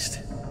taste.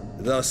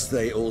 Thus,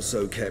 they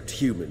also kept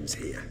humans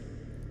here.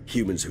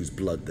 Humans whose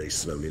blood they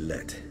slowly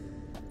let.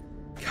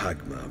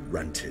 Kagmar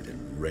ranted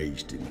and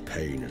raged in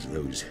pain as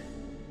those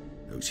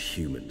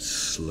humans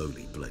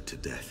slowly bled to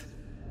death.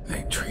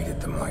 They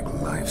treated them like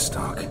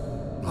livestock.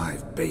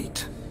 Live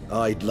bait.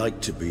 I'd like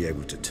to be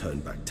able to turn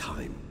back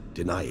time.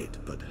 Deny it,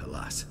 but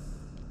alas,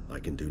 I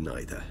can do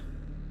neither.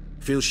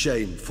 Feel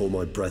shame for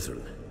my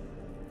brethren.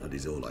 That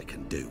is all I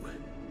can do.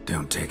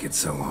 Don't take it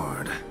so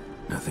hard.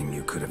 Nothing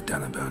you could have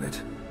done about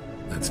it.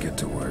 Let's get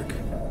to work.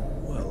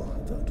 Well,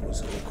 that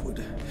was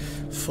awkward.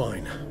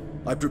 Fine.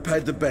 I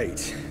prepared the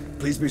bait.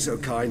 Please be so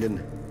kind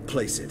and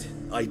place it.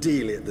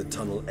 Ideally at the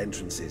tunnel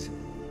entrances.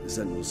 The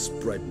scent will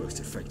spread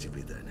most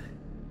effectively then.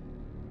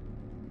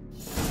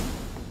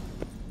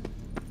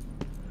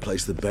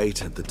 Place the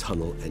bait at the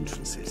tunnel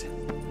entrances.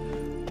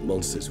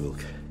 Monsters will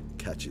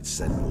catch its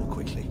scent more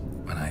quickly.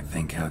 When I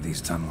think how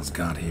these tunnels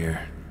got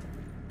here,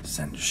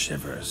 send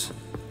shivers.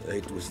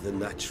 It was the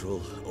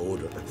natural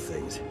order of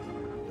things.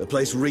 The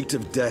place reeked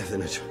of death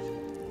and it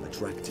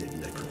attracted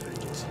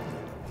necrophages.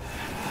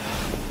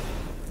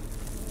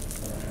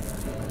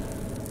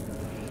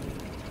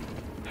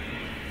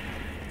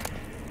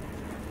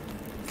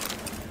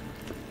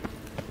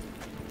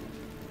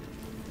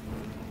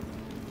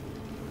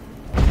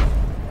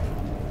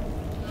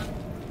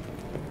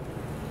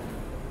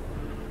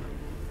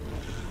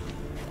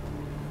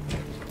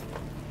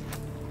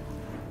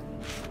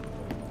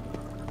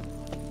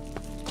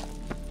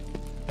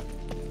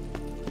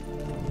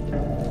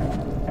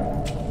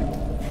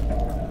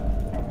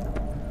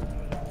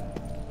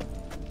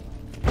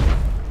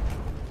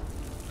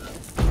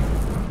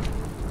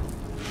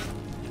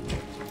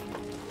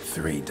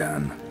 3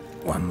 done.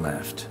 1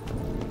 left.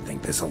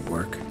 Think this'll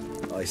work?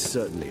 I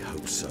certainly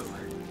hope so.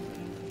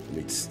 The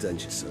meat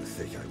stench is so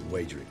thick, I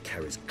wager it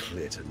carries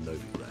clear to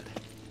Novigrad.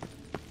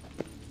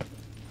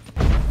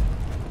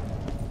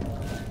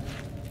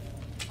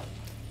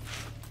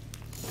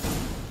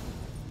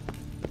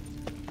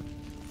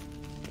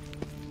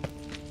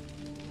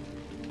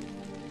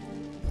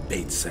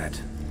 Bait set.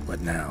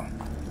 What now?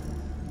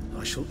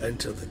 I shall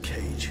enter the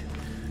cage.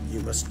 You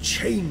must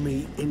chain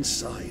me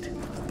inside.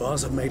 The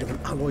bars are made of an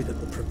alloy that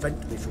will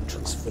prevent me from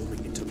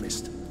transforming into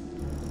mist.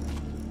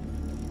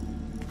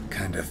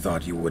 Kinda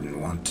thought you wouldn't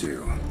want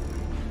to.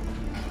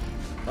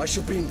 I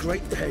shall be in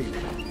great pain.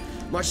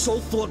 My sole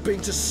thought being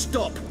to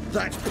stop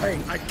that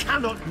pain. I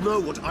cannot know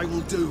what I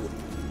will do.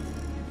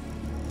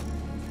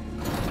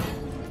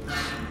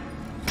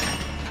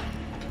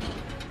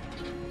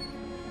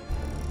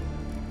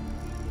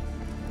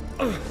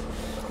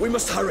 We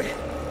must hurry.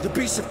 The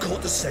beasts have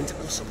caught the scent,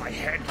 also my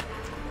head.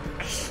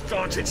 I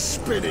started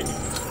spinning.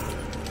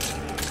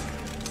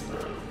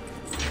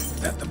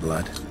 That the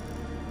blood?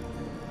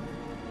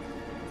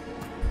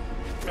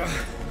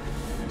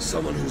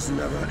 Someone who's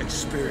never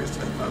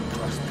experienced a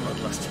vampire's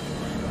bloodlust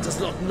does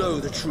not know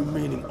the true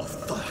meaning of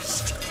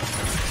thirst.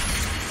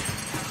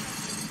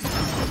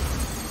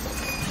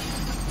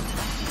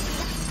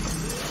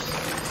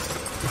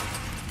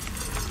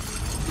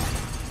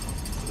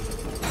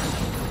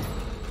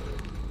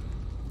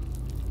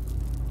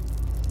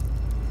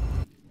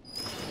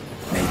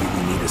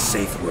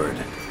 Safe word.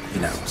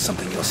 You know,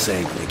 something you'll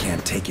say when you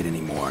can't take it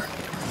anymore.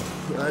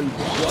 And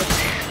what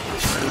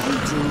will you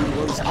do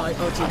once I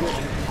utter it?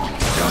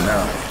 Don't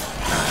know.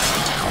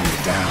 To calm you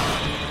down.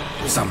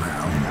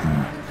 Somehow.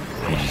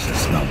 You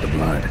just smell the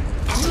blood.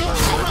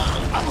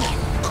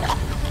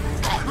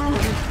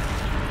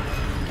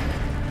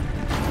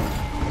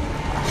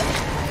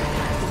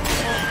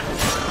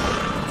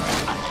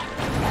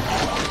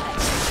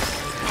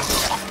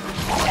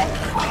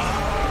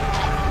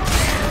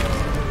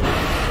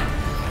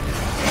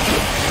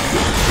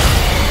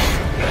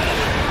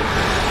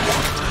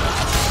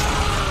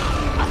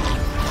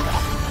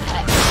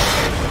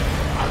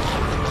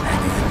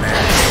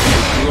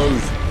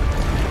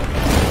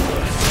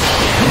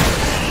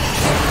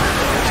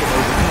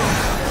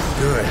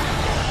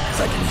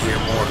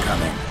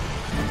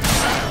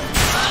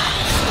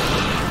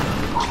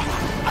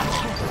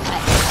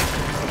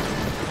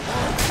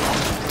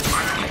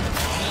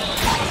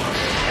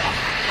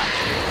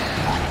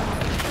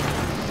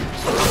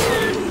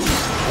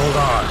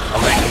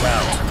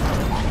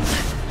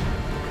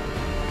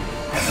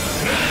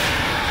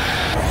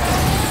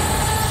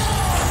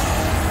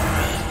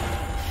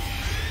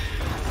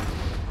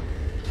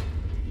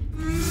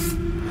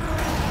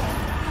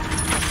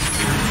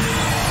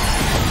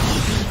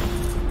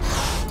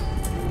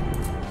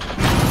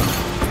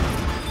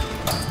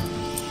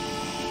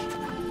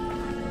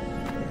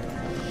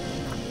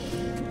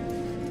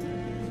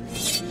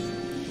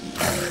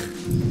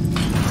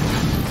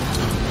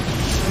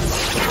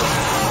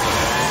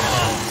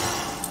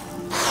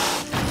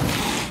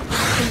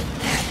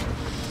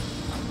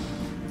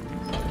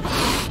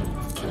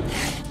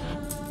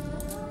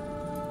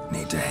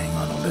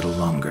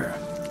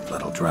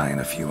 Dry in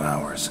a few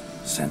hours.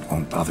 Scent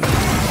won't bother you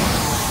anymore.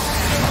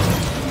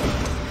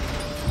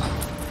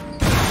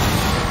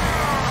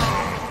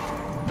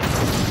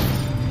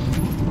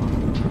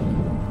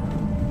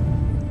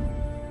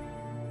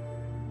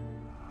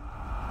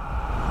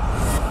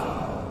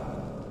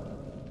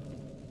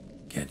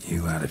 Get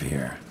you out of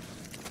here.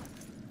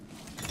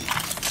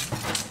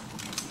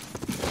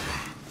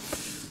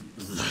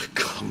 The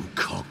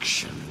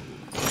concoction.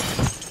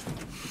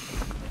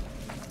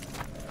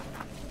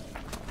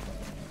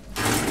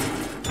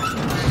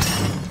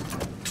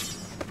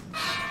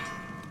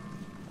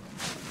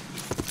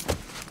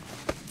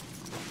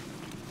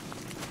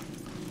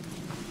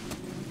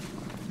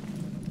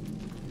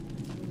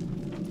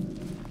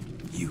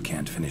 You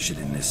can't finish it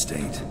in this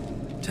state.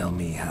 Tell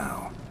me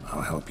how.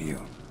 I'll help you.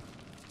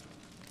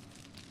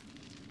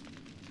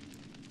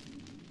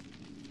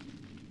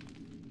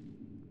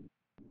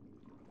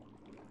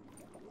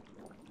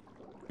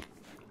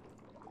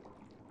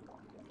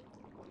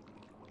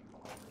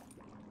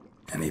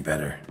 Any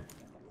better?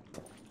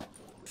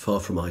 Far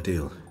from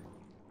ideal.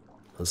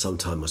 And some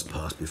time must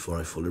pass before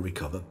I fully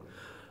recover.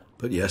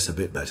 But yes, a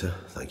bit better,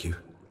 thank you.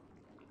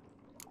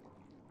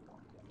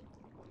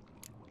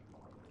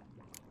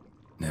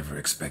 Never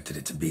expected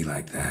it to be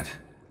like that.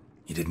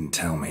 You didn't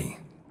tell me.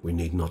 We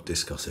need not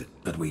discuss it.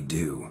 But we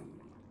do.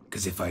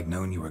 Because if I'd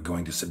known you were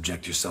going to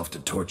subject yourself to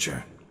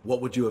torture...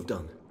 What would you have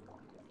done?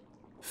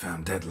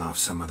 Found Deadloff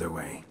some other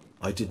way.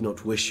 I did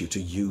not wish you to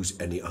use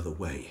any other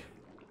way.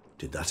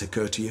 Did that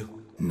occur to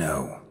you?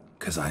 No,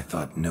 because I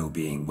thought no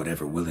being would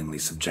ever willingly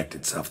subject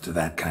itself to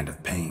that kind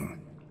of pain.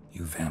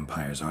 You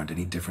vampires aren't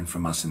any different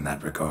from us in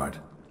that regard.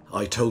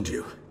 I told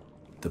you.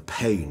 The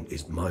pain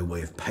is my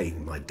way of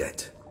paying my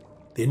debt.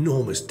 The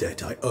enormous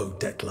debt I owe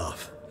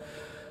Dettlaff.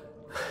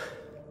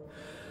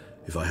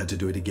 If I had to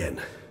do it again,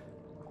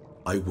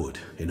 I would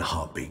in a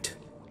heartbeat.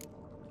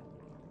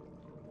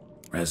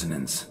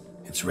 Resonance.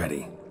 It's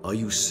ready. Are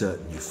you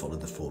certain you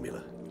followed the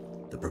formula?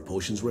 The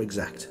proportions were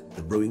exact,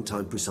 the brewing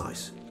time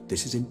precise.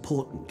 This is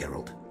important,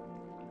 Geralt.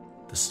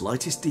 The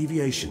slightest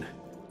deviation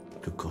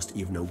could cost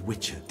even a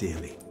witcher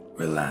dearly.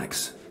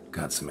 Relax.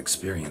 Got some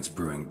experience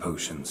brewing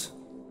potions.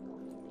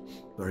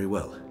 Very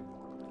well.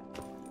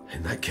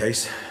 In that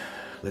case,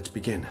 let's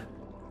begin.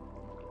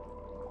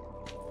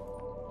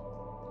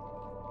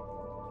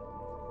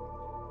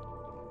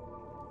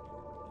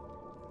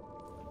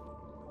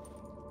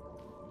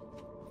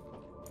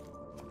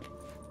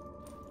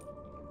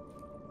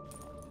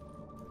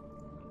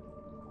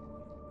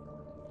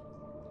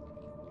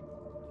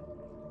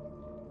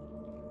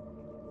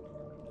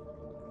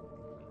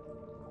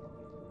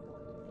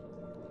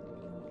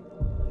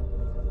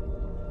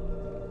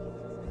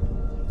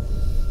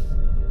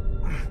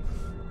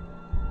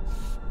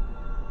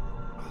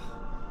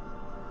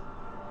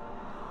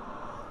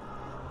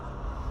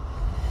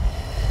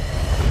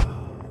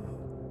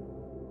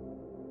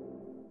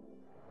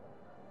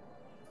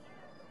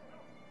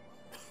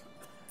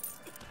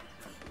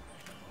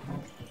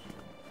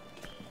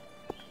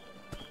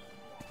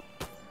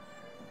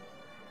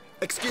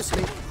 Excuse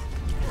me.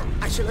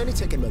 I shall only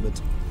take a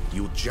moment.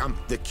 You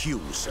jumped the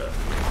queue, sir.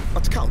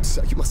 But Count,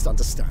 sir, you must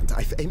understand.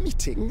 I've a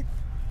meeting.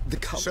 The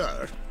Count...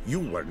 Sir, you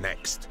were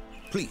next.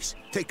 Please,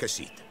 take a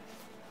seat.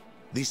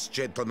 This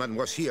gentleman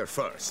was here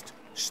first.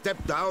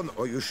 Step down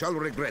or you shall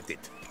regret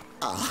it.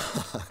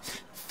 Ah,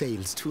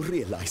 failed to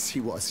realize he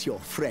was your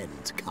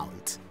friend,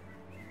 Count.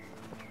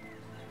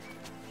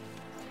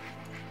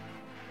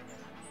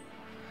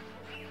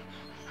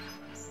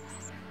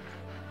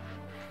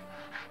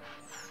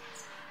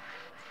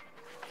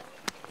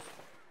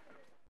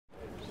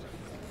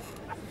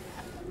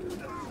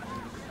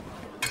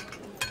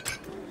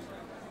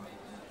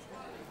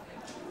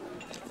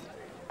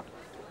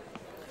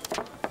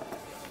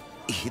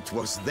 It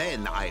was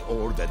then I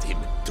ordered him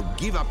to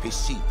give up his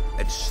seat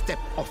and step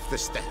off the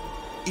stand.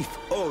 If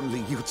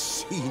only you'd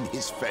seen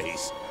his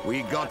face.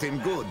 We got him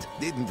good,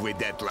 didn't we,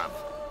 Detlef?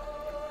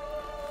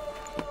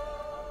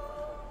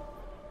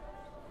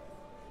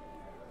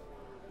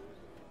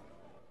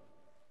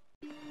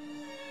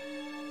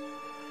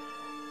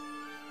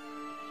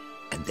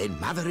 And then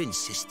Mother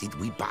insisted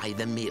we buy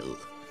the mill.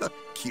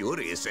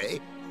 Curious, eh?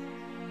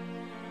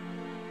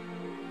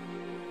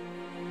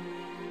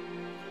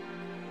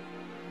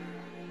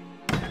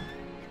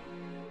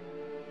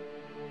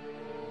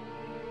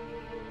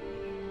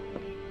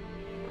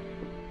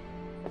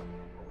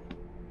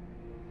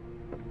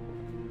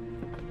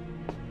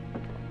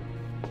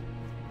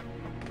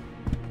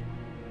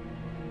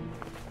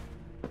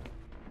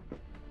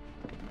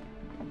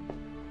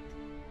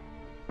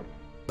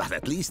 But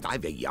at least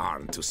I've a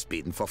yarn to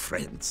spin for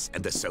friends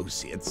and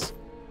associates.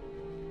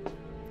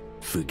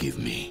 Forgive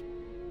me.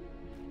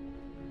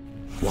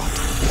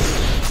 What?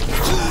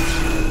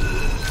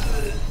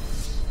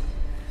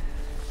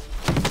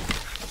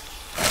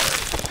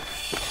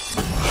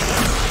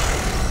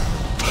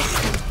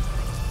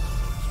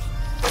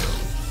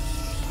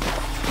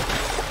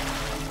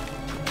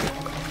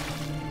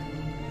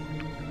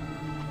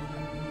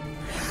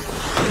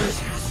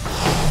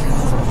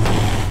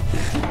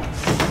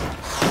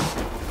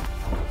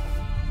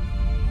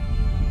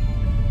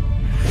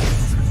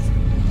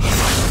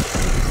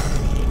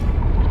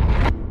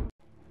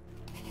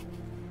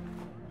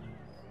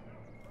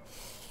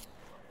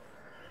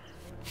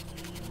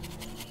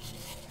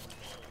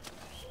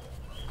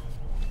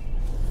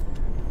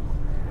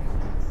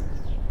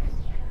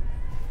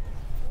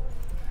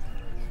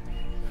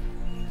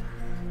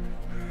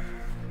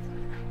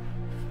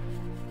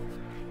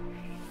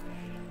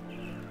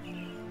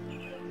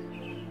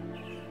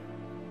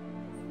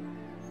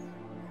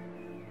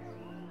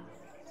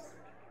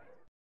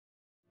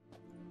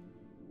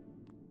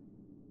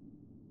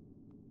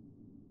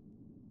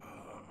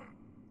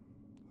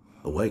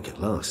 Awake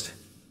at last.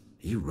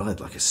 You ride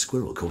like a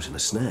squirrel caught in a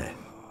snare.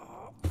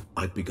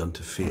 I'd begun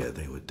to fear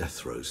they were death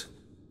throes,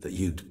 that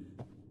you'd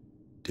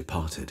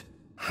departed.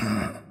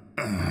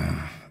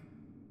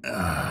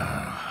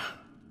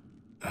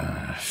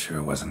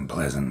 Sure wasn't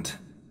pleasant,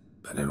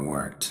 but it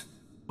worked.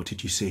 What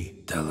did you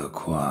see?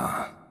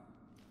 Delacroix.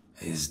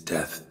 His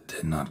death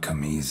did not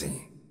come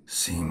easy.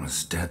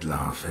 Seems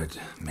Detlef had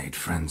made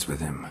friends with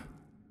him,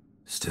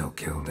 still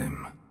killed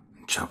him,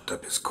 and chopped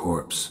up his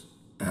corpse.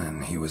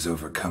 And he was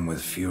overcome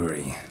with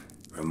fury,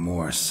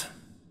 remorse,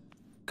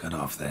 cut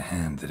off the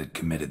hand that had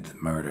committed the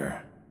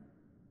murder.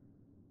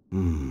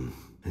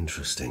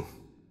 Interesting.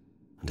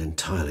 And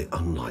entirely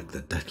unlike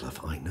the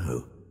Detlef I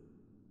know.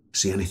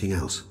 See anything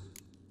else?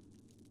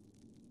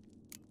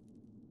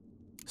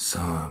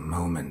 Saw a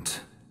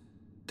moment.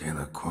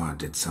 Delacroix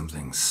did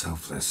something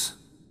selfless.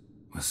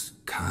 Was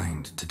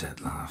kind to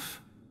Detlef.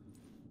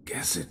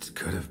 Guess it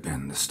could have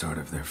been the start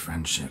of their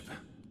friendship.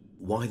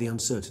 Why the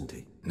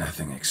uncertainty?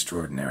 Nothing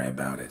extraordinary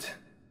about it.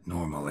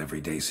 Normal,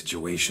 everyday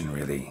situation,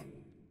 really.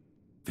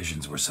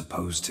 Visions were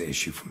supposed to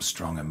issue from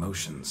strong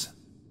emotions.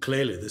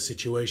 Clearly the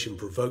situation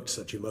provoked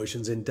such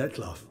emotions in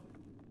Detlef.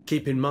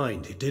 Keep in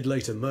mind, he did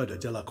later murder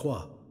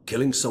Delacroix.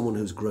 Killing someone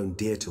who's grown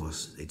dear to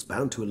us, it's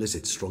bound to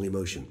elicit strong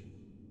emotion.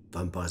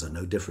 Vampires are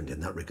no different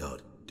in that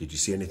regard. Did you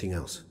see anything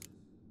else?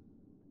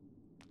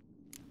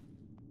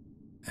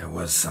 There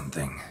was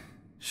something.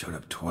 Showed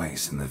up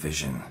twice in the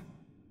vision.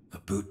 A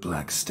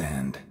bootblack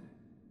stand.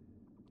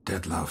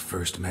 Detloff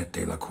first met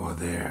Delacroix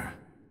there.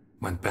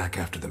 Went back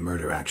after the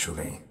murder,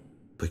 actually.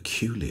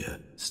 Peculiar.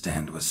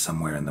 Stand was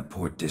somewhere in the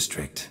port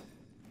district.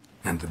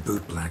 And the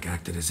bootblack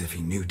acted as if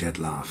he knew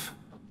Detloff.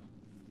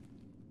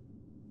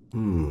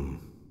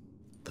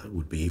 That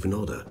would be even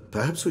odder.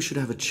 Perhaps we should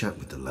have a chat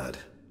with the lad.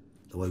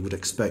 Though I would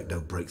expect no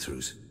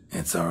breakthroughs.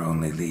 It's our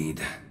only lead.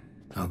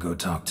 I'll go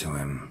talk to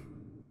him.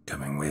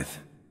 Coming with?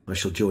 I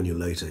shall join you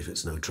later if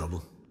it's no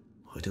trouble.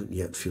 I don't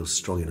yet feel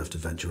strong enough to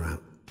venture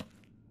out.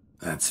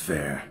 That's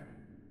fair.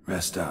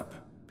 Rest up.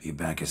 Be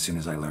back as soon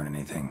as I learn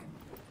anything.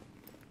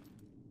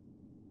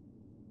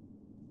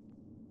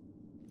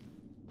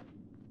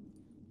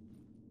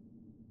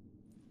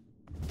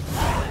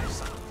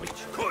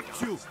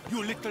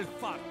 You little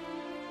fart!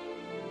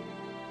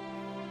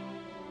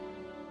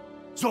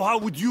 So how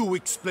would you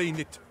explain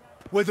it?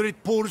 Whether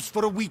it pours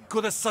for a week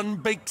or the sun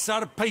bakes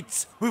our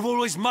pates, we've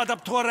always mud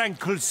up to our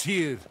ankles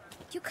here.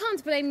 You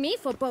can't blame me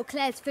for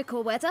Beauclair's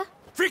fickle weather.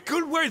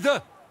 Fickle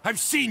weather? I've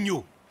seen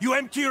you. You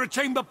empty your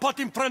chamber pot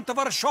in front of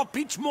our shop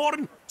each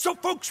morn, so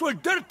folks will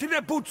dirty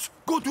their boots,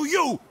 go to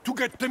you to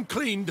get them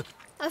cleaned.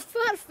 A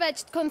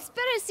far-fetched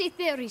conspiracy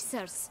theory,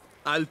 sirs.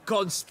 I'll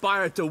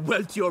conspire to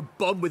welt your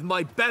bum with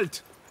my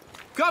belt.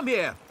 Come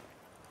here!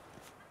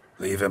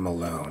 Leave him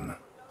alone.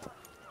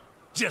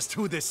 Just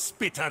who the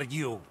spit are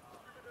you?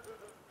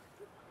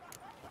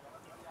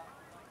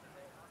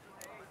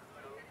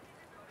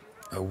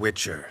 A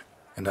witcher,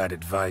 and I'd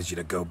advise you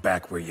to go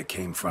back where you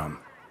came from.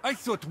 I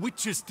thought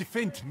witches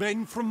defend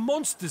men from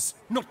monsters,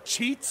 not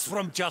cheats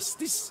from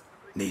justice.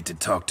 Need to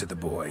talk to the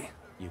boy.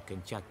 You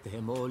can chat to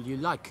him all you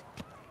like,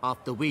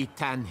 after we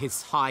tan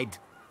his hide.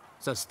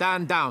 So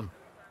stand down.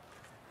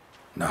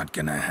 Not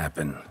gonna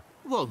happen.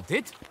 Won't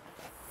it?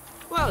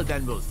 Well,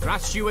 then we'll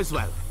thrash you as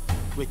well,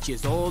 which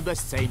is all the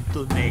same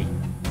to me.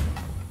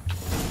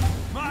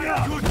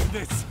 My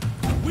goodness!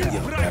 We'll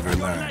You'll break never your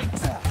learn.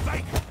 legs!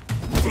 Like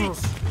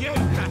Teach you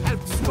to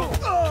help smoke!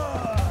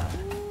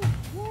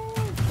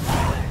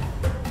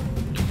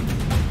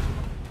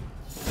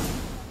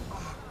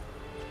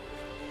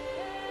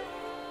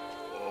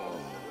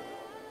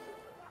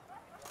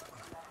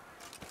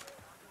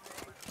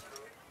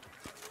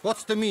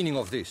 What's the meaning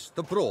of this?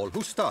 The brawl?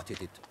 Who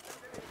started it?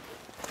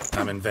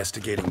 I'm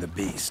investigating the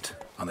beast,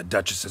 on the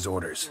Duchess's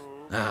orders.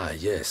 Ah,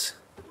 yes.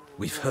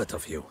 We've heard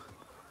of you.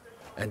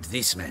 And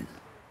these men,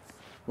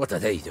 what are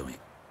they doing?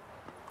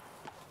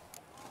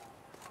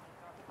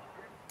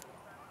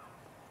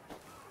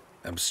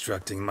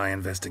 Obstructing my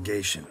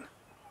investigation.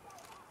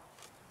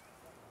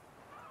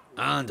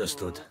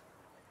 Understood.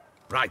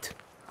 Right.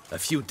 A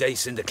few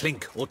days in the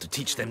clink ought to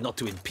teach them not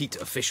to impede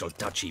official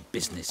duchy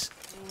business.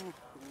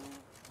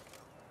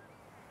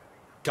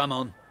 Come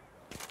on.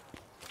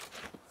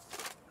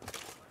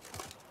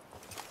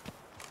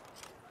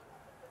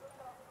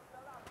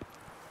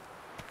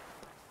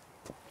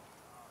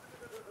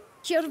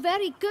 You're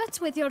very good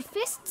with your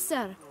fists,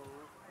 sir.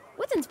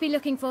 Wouldn't be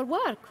looking for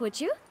work,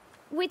 would you?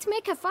 We'd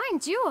make a fine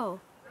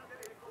duo.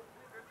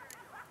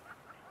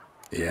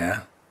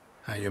 Yeah?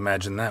 How you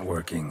imagine that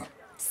working?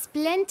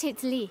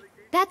 Splendidly.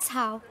 That's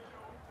how.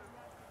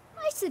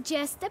 I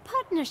suggest a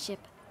partnership,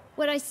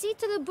 where I see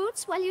to the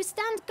boots while you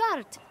stand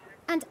guard.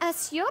 And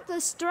as you're the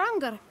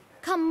stronger,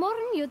 come morn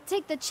you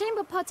take the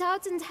chamber pot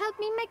out and help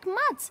me make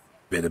mud.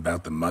 Bit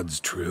about the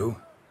mud's true?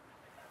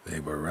 They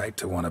were right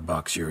to want to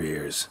box your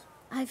ears.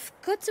 I've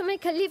got to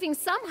make a living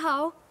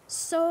somehow.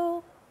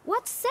 So,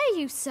 what say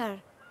you, sir?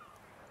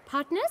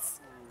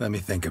 Partners? Let me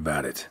think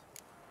about it.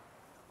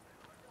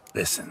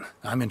 Listen,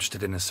 I'm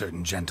interested in a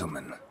certain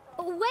gentleman.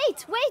 Oh,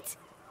 wait!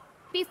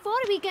 Before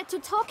we get to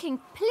talking,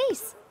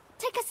 please,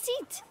 take a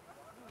seat.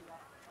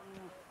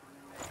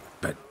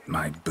 But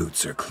my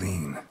boots are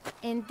clean.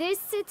 In this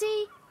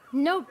city,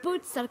 no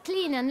boots are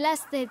clean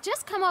unless they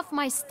just come off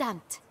my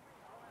stand.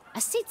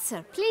 A seat,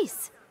 sir,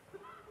 please.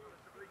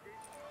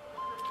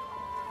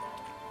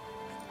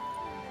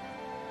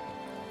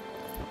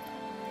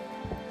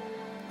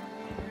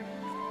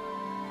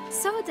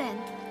 So then,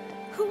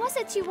 who was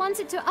it you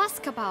wanted to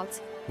ask about?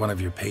 One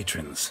of your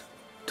patrons.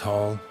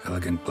 Tall,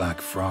 elegant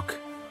black frock.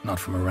 Not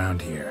from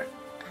around here.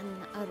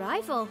 An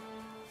arrival?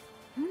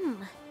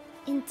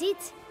 Indeed.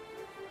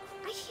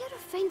 I hear a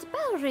faint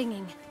bell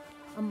ringing.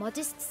 A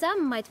modest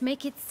sum might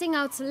make it sing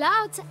out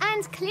loud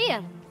and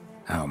clear.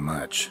 How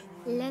much?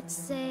 Let's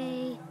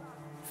say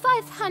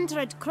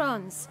 500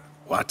 crowns.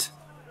 What?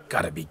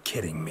 Gotta be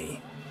kidding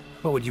me.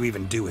 What would you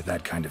even do with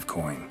that kind of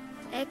coin?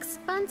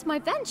 Expand my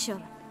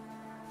venture.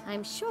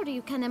 I'm sure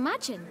you can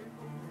imagine.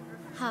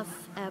 Have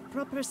a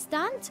proper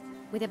stand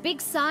with a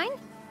big sign.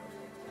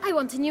 I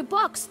want a new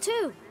box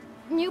too.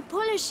 New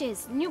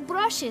polishes, new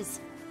brushes.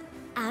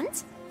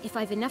 And if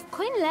I've enough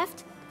coin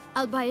left,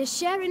 I'll buy a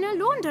share in a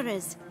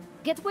launderer's.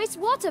 Get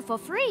wastewater for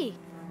free.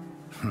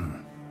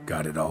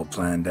 Got it all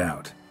planned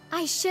out.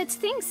 I should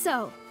think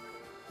so.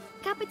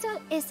 Capital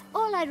is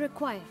all I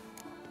require.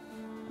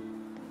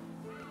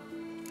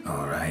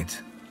 All right.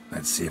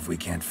 Let's see if we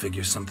can't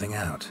figure something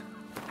out.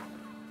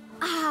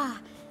 Ah,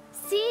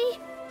 see?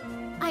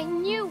 I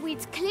knew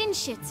we'd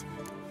clinch it.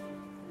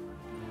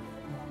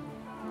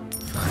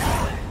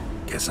 Fine.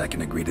 Guess I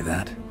can agree to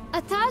that.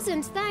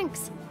 1,000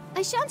 thanks.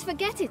 I shan't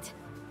forget it.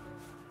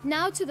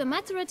 Now to the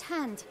matter at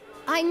hand.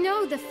 I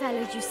know the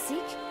fellow you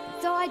seek,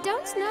 though I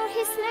don't know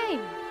his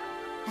name.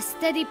 A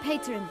steady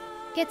patron,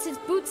 gets his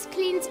boots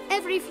cleaned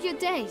every few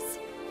days.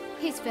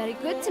 He's very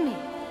good to me.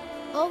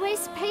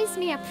 Always pays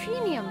me a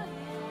premium.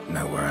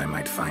 Know where I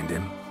might find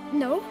him?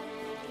 No,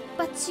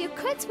 but you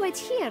could wait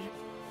here.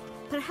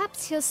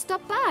 Perhaps he'll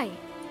stop by.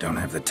 Don't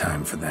have the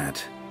time for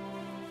that.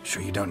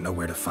 Sure you don't know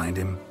where to find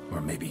him? Or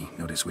maybe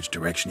notice which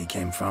direction he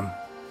came from?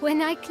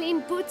 When I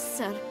clean boots,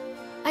 sir,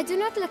 I do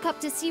not look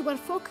up to see where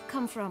folk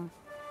come from.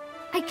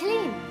 I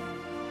clean.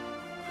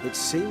 It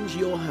seems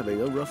you're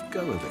having a rough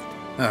go of it.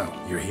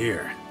 Oh, you're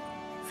here.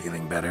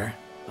 Feeling better?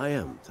 I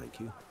am, thank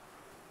you.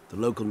 The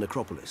local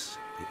necropolis.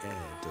 The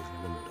air does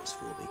wonders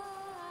for me.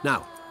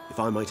 Now, if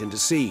I might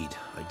intercede,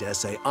 I dare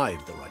say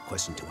I've the right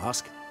question to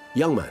ask.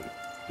 Young man,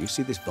 you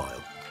see this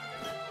vial?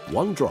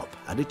 One drop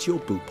added to your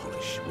boot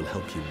polish will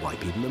help you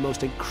wipe even the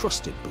most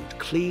encrusted boot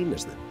clean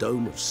as the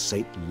dome of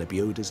St.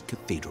 Lebioda's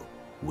Cathedral.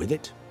 With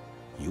it,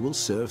 you will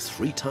serve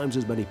 3 times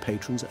as many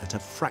patrons at a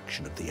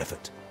fraction of the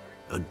effort,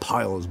 and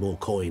piles more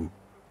coin.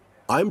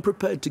 I'm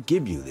prepared to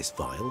give you this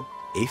vial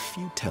if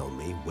you tell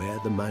me where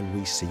the man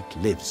we seek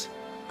lives.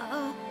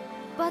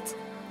 But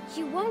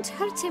you won't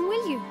hurt him,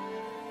 will you?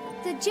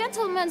 The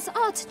gentleman's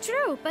art,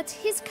 true, but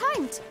he's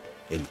kind.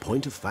 In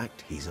point of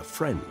fact, he's a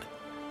friend.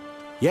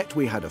 Yet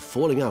we had a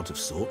falling out of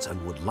sorts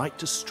and would like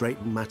to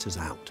straighten matters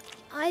out.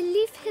 I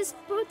leave his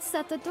boots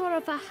at the door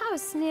of a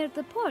house near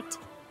the port.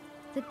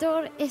 The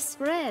door is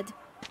red,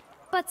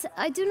 but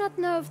I do not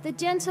know if the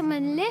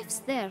gentleman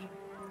lives there.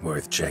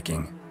 Worth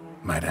checking.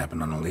 Might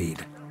happen on a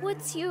lead.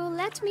 Would you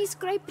let me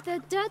scrape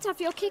the dirt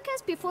off your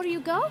kickers before you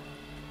go?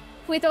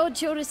 With all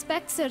due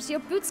respect, sirs, your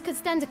boots could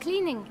stand a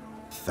cleaning.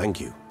 Thank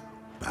you.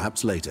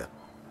 Perhaps later.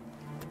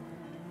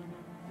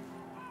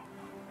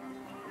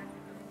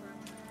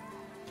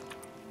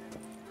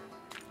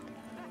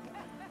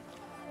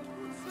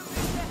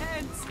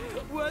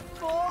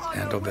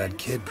 Handled that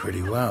kid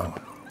pretty well.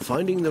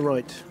 Finding the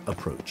right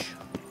approach.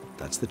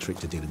 That's the trick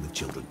to dealing with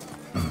children.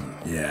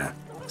 Yeah,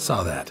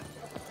 saw that.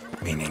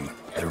 Meaning,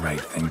 the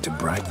right thing to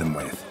bribe them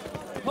with.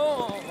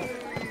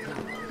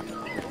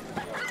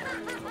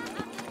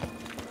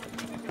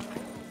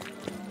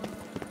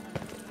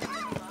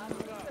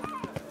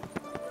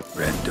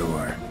 Red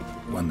door.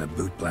 One the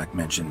boot black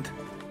mentioned.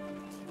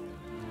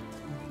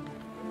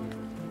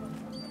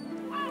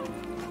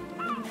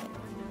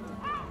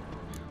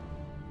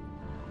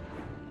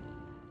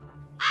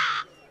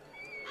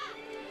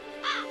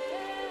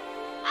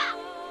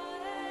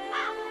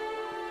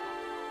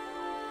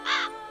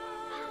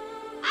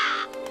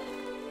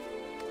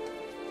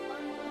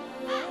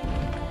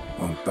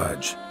 Won't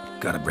budge.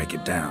 Gotta break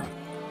it down.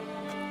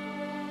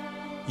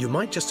 You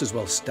might just as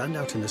well stand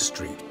out in the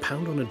street,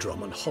 pound on a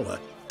drum and holler,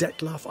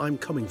 "Detlef, I'm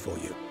coming for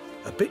you."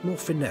 A bit more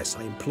finesse,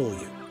 I implore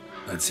you.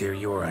 Let's hear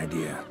your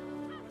idea.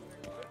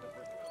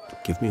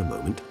 Give me a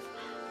moment.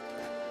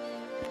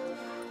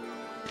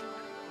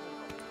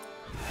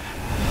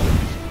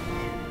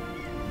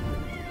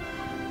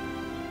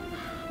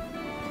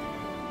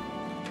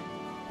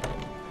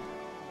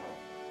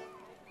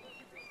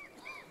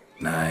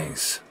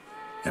 Nice.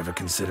 Ever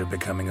consider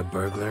becoming a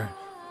burglar?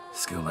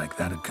 Skill like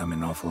that'd come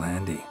in awful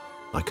handy.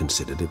 I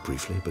considered it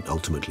briefly, but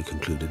ultimately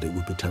concluded it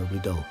would be terribly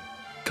dull.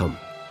 Come.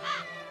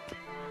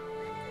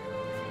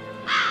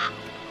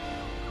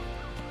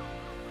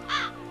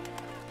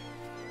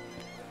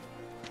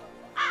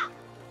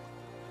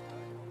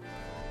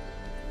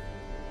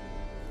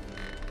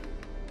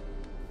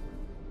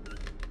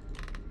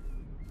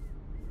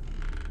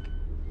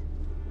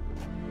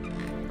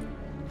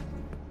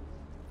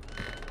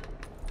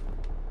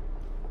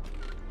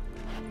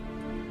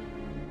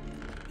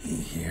 He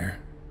here?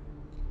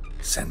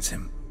 Sense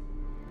him?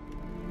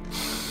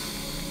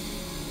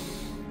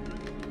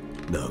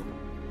 No,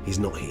 he's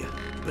not here,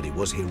 but he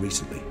was here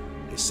recently.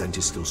 His scent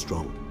is still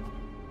strong.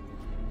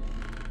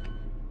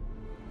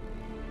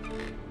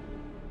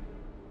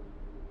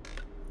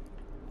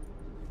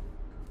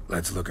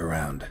 Let's look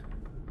around.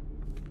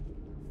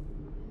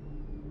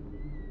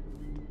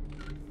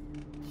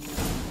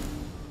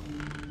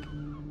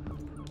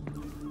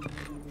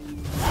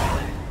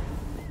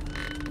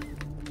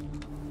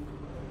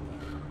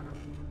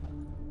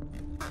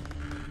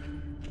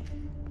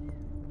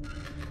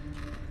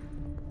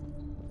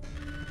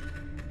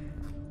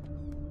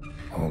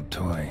 Old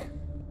toy.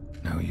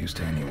 No use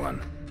to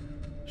anyone.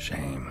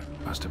 Shame.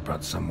 Must have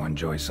brought someone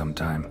joy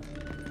sometime.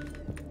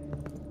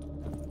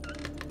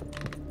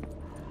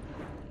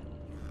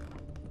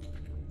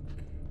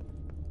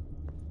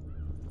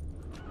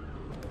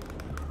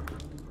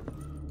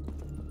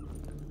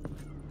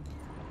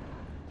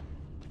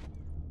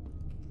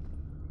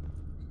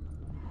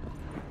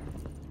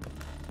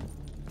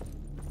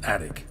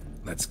 Attic,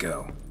 let's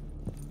go.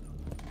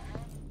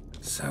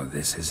 So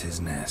this is his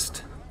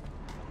nest.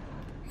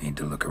 Need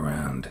to look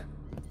around.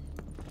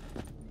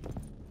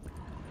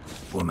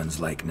 Woman's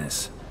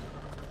likeness.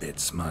 Bit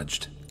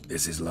smudged.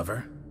 Is his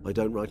lover? I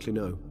don't rightly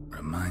know.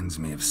 Reminds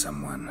me of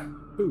someone.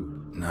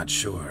 Who? Not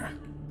sure.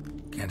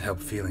 Can't help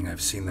feeling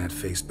I've seen that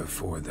face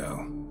before,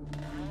 though.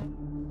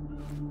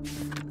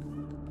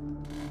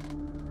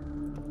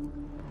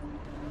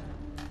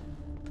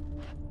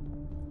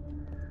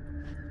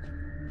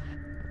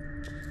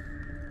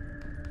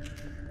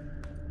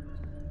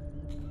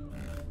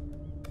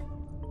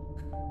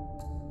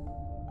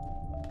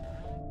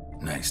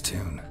 Nice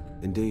tune.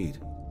 Indeed.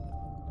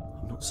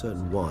 I'm not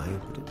certain why,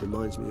 but it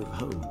reminds me of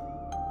home.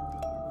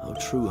 Our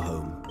true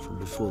home from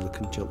before the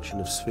conjunction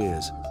of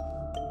spheres.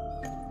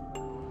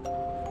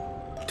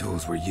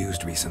 Tools were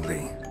used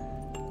recently.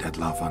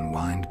 Dettlaff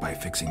unwind by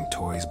fixing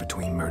toys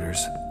between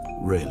murders.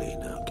 Really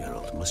now,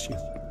 Geralt, must you?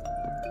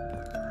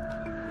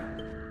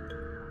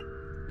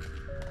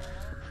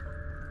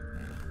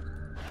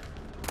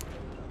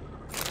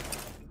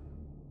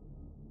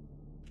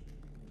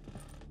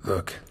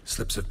 Look,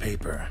 slips of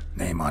paper,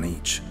 name on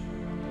each.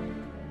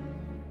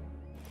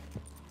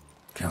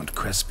 Count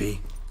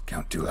Crespi,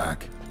 Count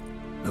Dulac,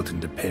 Milton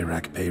de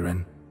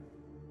Peyrac-Peyrin,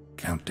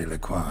 Count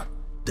Delacroix.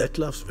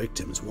 Dettlaff's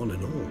victims, one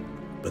and all.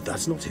 But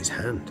that's not his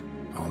hand.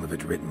 All of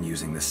it written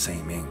using the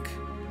same ink.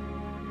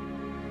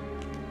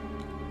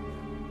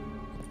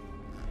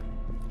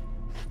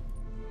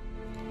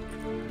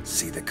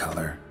 See the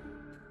color?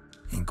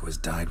 Ink was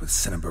dyed with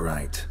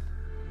cinnabarite.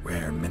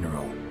 Rare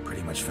mineral,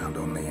 pretty much found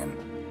only in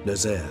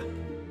Nazaire,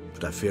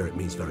 but I fear it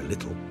means very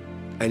little.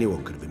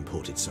 Anyone could have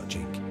imported such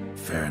ink.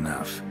 Fair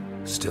enough.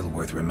 Still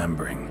worth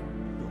remembering.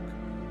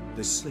 Look,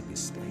 this slip is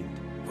stained.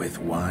 With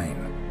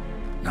wine.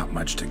 Not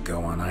much to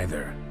go on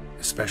either,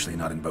 especially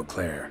not in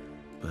Beauclair.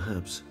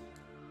 Perhaps.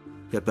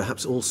 Yet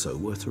perhaps also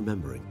worth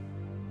remembering.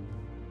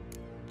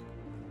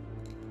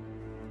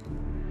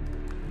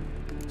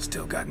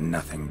 Still got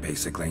nothing,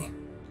 basically.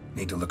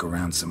 Need to look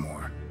around some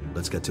more.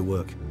 Let's get to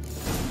work.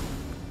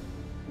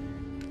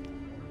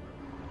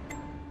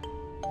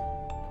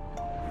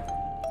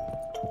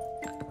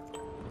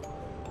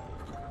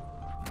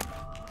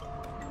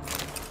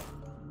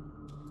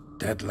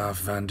 Dettlaff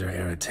van der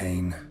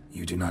Eretain,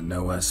 you do not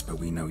know us, but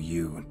we know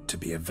you to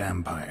be a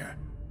vampire.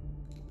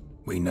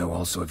 We know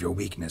also of your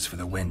weakness for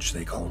the wench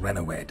they call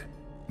Renawed.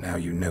 Now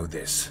you know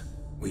this.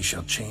 We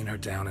shall chain her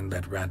down and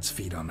let rats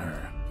feed on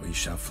her. We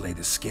shall flay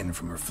the skin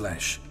from her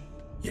flesh.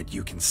 Yet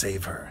you can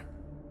save her.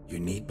 You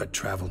need but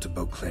travel to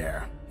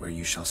Beauclair, where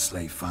you shall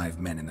slay 5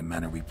 men in the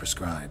manner we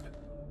prescribe.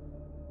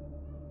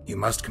 You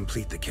must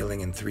complete the killing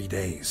in 3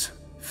 days.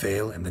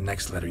 Fail, and the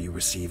next letter you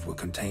receive will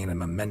contain a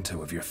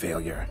memento of your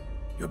failure.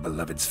 Your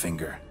beloved's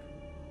finger.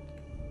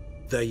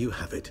 There you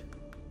have it.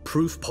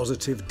 Proof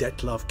positive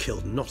Dettlaff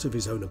killed not of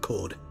his own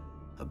accord.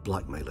 A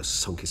blackmailer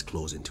sunk his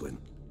claws into him.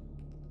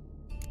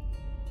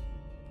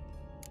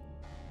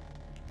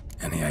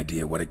 Any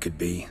idea what it could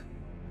be?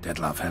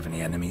 Dettlaff have any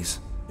enemies?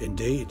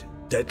 Indeed.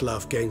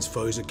 Dettlaff gains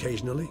foes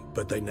occasionally,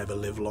 but they never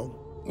live long.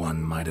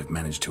 One might have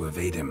managed to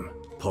evade him.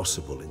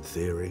 Possible in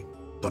theory,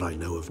 but I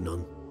know of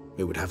none.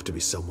 It would have to be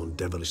someone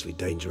devilishly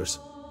dangerous.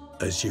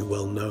 As you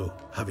well know,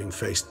 having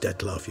faced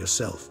Dettlaff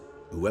yourself,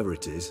 whoever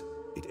it is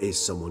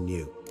someone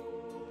new.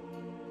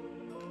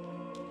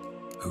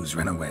 Who's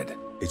Renawed?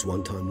 His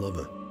one-time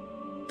lover.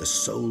 The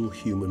sole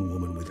human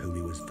woman with whom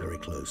he was very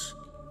close.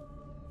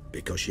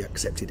 Because she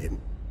accepted him.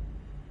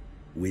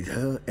 With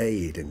her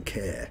aid and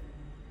care,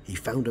 he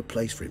found a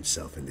place for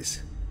himself in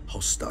this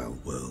hostile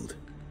world.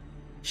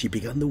 She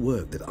began the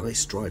work that I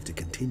strive to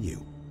continue.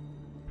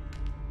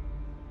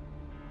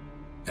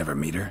 Ever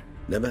meet her?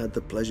 Never had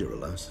the pleasure,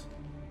 alas.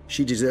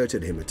 She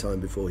deserted him a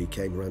time before he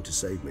came around to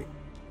save me,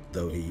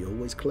 though he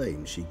always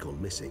claimed she'd gone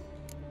missing.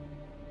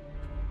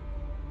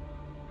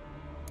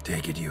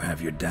 Take it you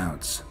have your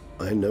doubts.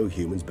 I know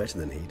humans better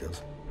than he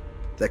does.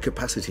 Their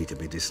capacity to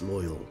be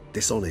disloyal,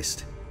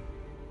 dishonest.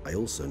 I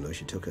also know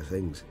she took her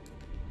things.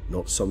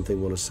 Not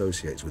something one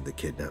associates with the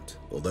kidnapped,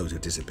 or those who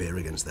disappear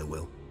against their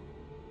will.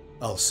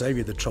 I'll save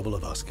you the trouble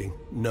of asking.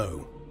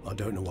 No, I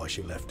don't know why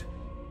she left.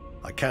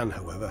 I can,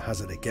 however,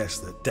 hazard a guess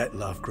that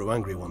Dettlaff grew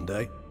angry one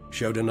day,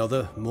 showed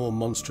another, more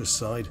monstrous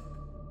side.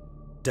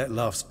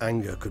 Dettlaff's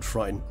anger could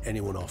frighten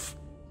anyone off,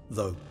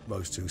 though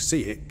most who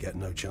see it get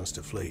no chance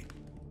to flee.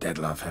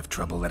 Dettlaff have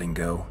trouble letting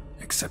go,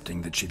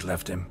 accepting that she'd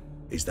left him?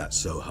 Is that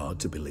so hard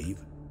to believe?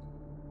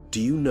 Do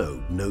you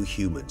know no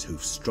humans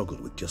who've struggled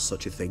with just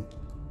such a thing?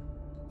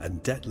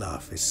 And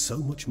Dettlaff is so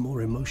much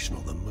more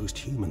emotional than most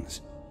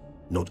humans.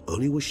 Not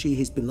only was she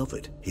his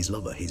beloved, his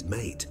lover, his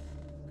mate,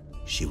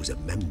 she was a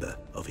member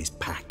of his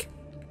pack.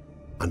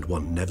 And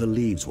one never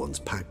leaves one's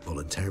pack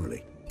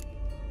voluntarily.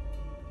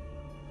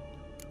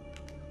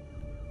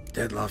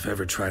 Dettlaff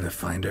ever try to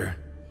find her?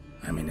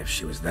 I mean, if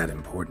she was that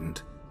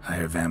important.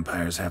 Higher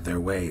vampires have their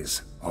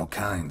ways, all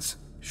kinds.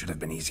 Should have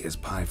been easy as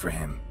pie for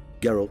him.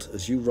 Geralt,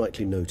 as you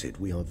rightly noted,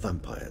 we are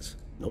vampires,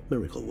 not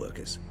miracle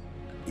workers.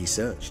 He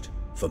searched,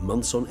 for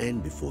months on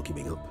end before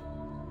giving up.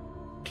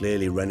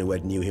 Clearly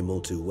Renoued knew him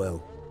all too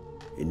well.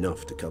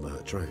 Enough to cover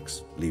her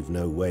tracks, leave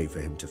no way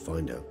for him to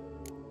find her.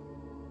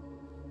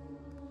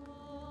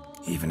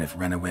 Even if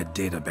Renoued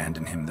did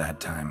abandon him that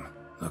time,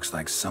 looks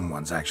like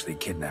someone's actually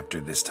kidnapped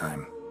her this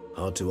time.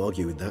 Hard to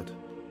argue with that.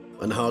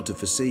 And hard to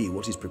foresee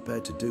what he's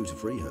prepared to do to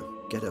free her,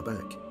 get her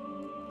back.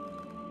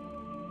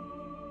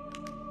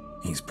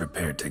 He's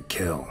prepared to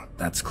kill,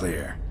 that's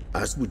clear.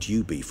 As would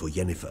you be for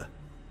Yennefer.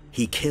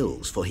 He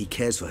kills for he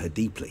cares for her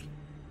deeply.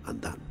 And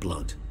that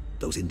blood,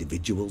 those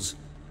individuals,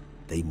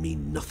 they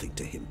mean nothing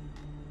to him.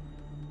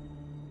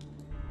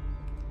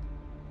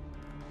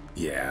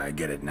 Yeah, I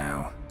get it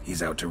now.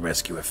 He's out to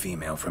rescue a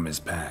female from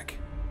his pack.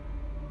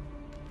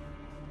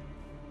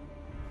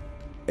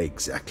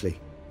 Exactly.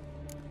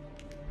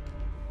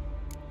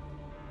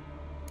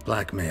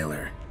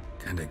 Blackmailer.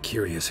 Kinda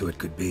curious who it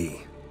could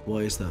be. Why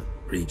is that?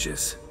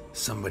 Regis.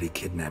 Somebody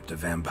kidnapped a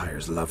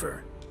vampire's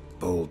lover.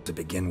 Bold to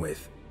begin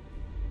with.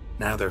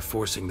 Now they're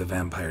forcing the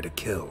vampire to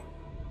kill.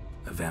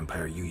 A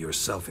vampire you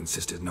yourself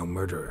insisted no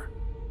murderer.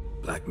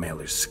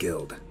 Blackmailer's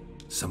skilled.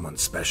 Someone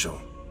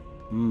special.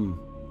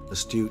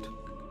 Astute.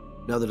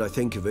 Now that I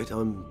think of it,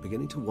 I'm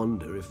beginning to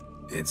wonder if...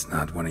 It's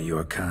not one of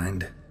your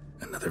kind?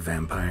 Another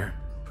vampire?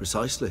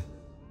 Precisely.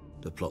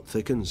 The plot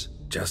thickens.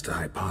 Just a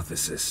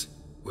hypothesis.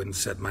 Wouldn't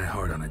set my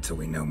heart on it till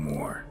we know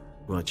more.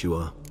 Right you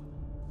are.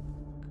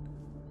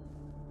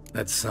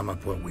 Let's sum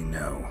up what we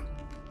know.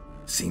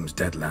 Seems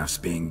Detlef's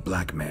being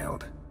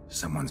blackmailed.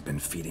 Someone's been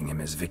feeding him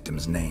his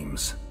victims'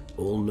 names.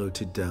 All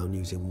noted down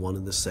using one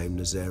and the same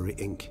Nazeri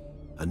ink,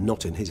 and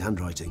not in his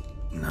handwriting.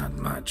 Not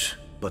much.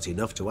 But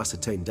enough to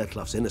ascertain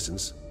Detlef's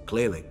innocence,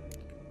 clearly.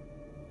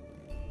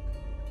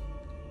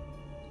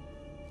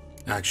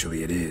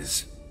 Actually, it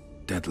is.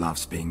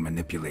 Detlef's being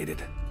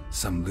manipulated.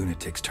 Some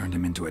lunatics turned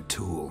him into a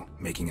tool,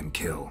 making him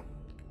kill.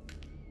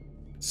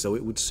 So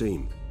it would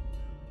seem.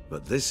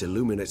 But this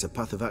illuminates a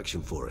path of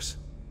action for us.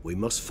 We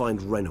must find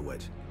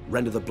Renoued,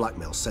 render the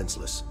blackmail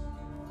senseless.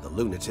 The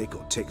lunatic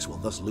or ticks will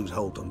thus lose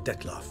hold on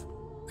Detlef.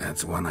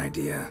 That's one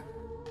idea.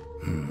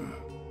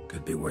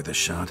 Could be worth a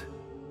shot.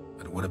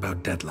 But what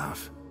about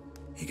Detlef?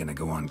 He gonna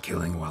go on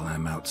killing while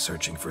I'm out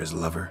searching for his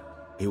lover?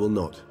 He will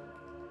not.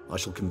 I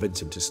shall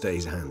convince him to stay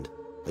his hand.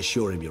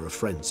 Assure him you're a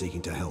friend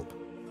seeking to help.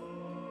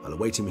 I'll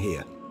await him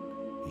here.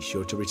 He's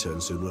sure to return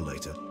sooner or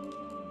later.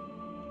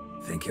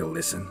 Think he'll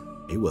listen?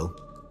 He will.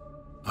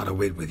 Ought to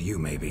wait with you,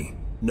 maybe.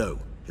 No.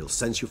 He'll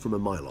sense you from a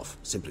mile off.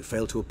 Simply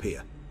fail to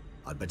appear.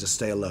 I'd better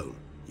stay alone.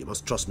 You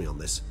must trust me on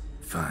this.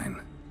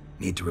 Fine.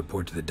 Need to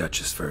report to the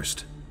Duchess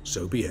first.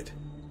 So be it.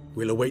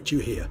 We'll await you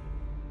here.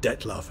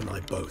 Detlef and I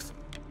both.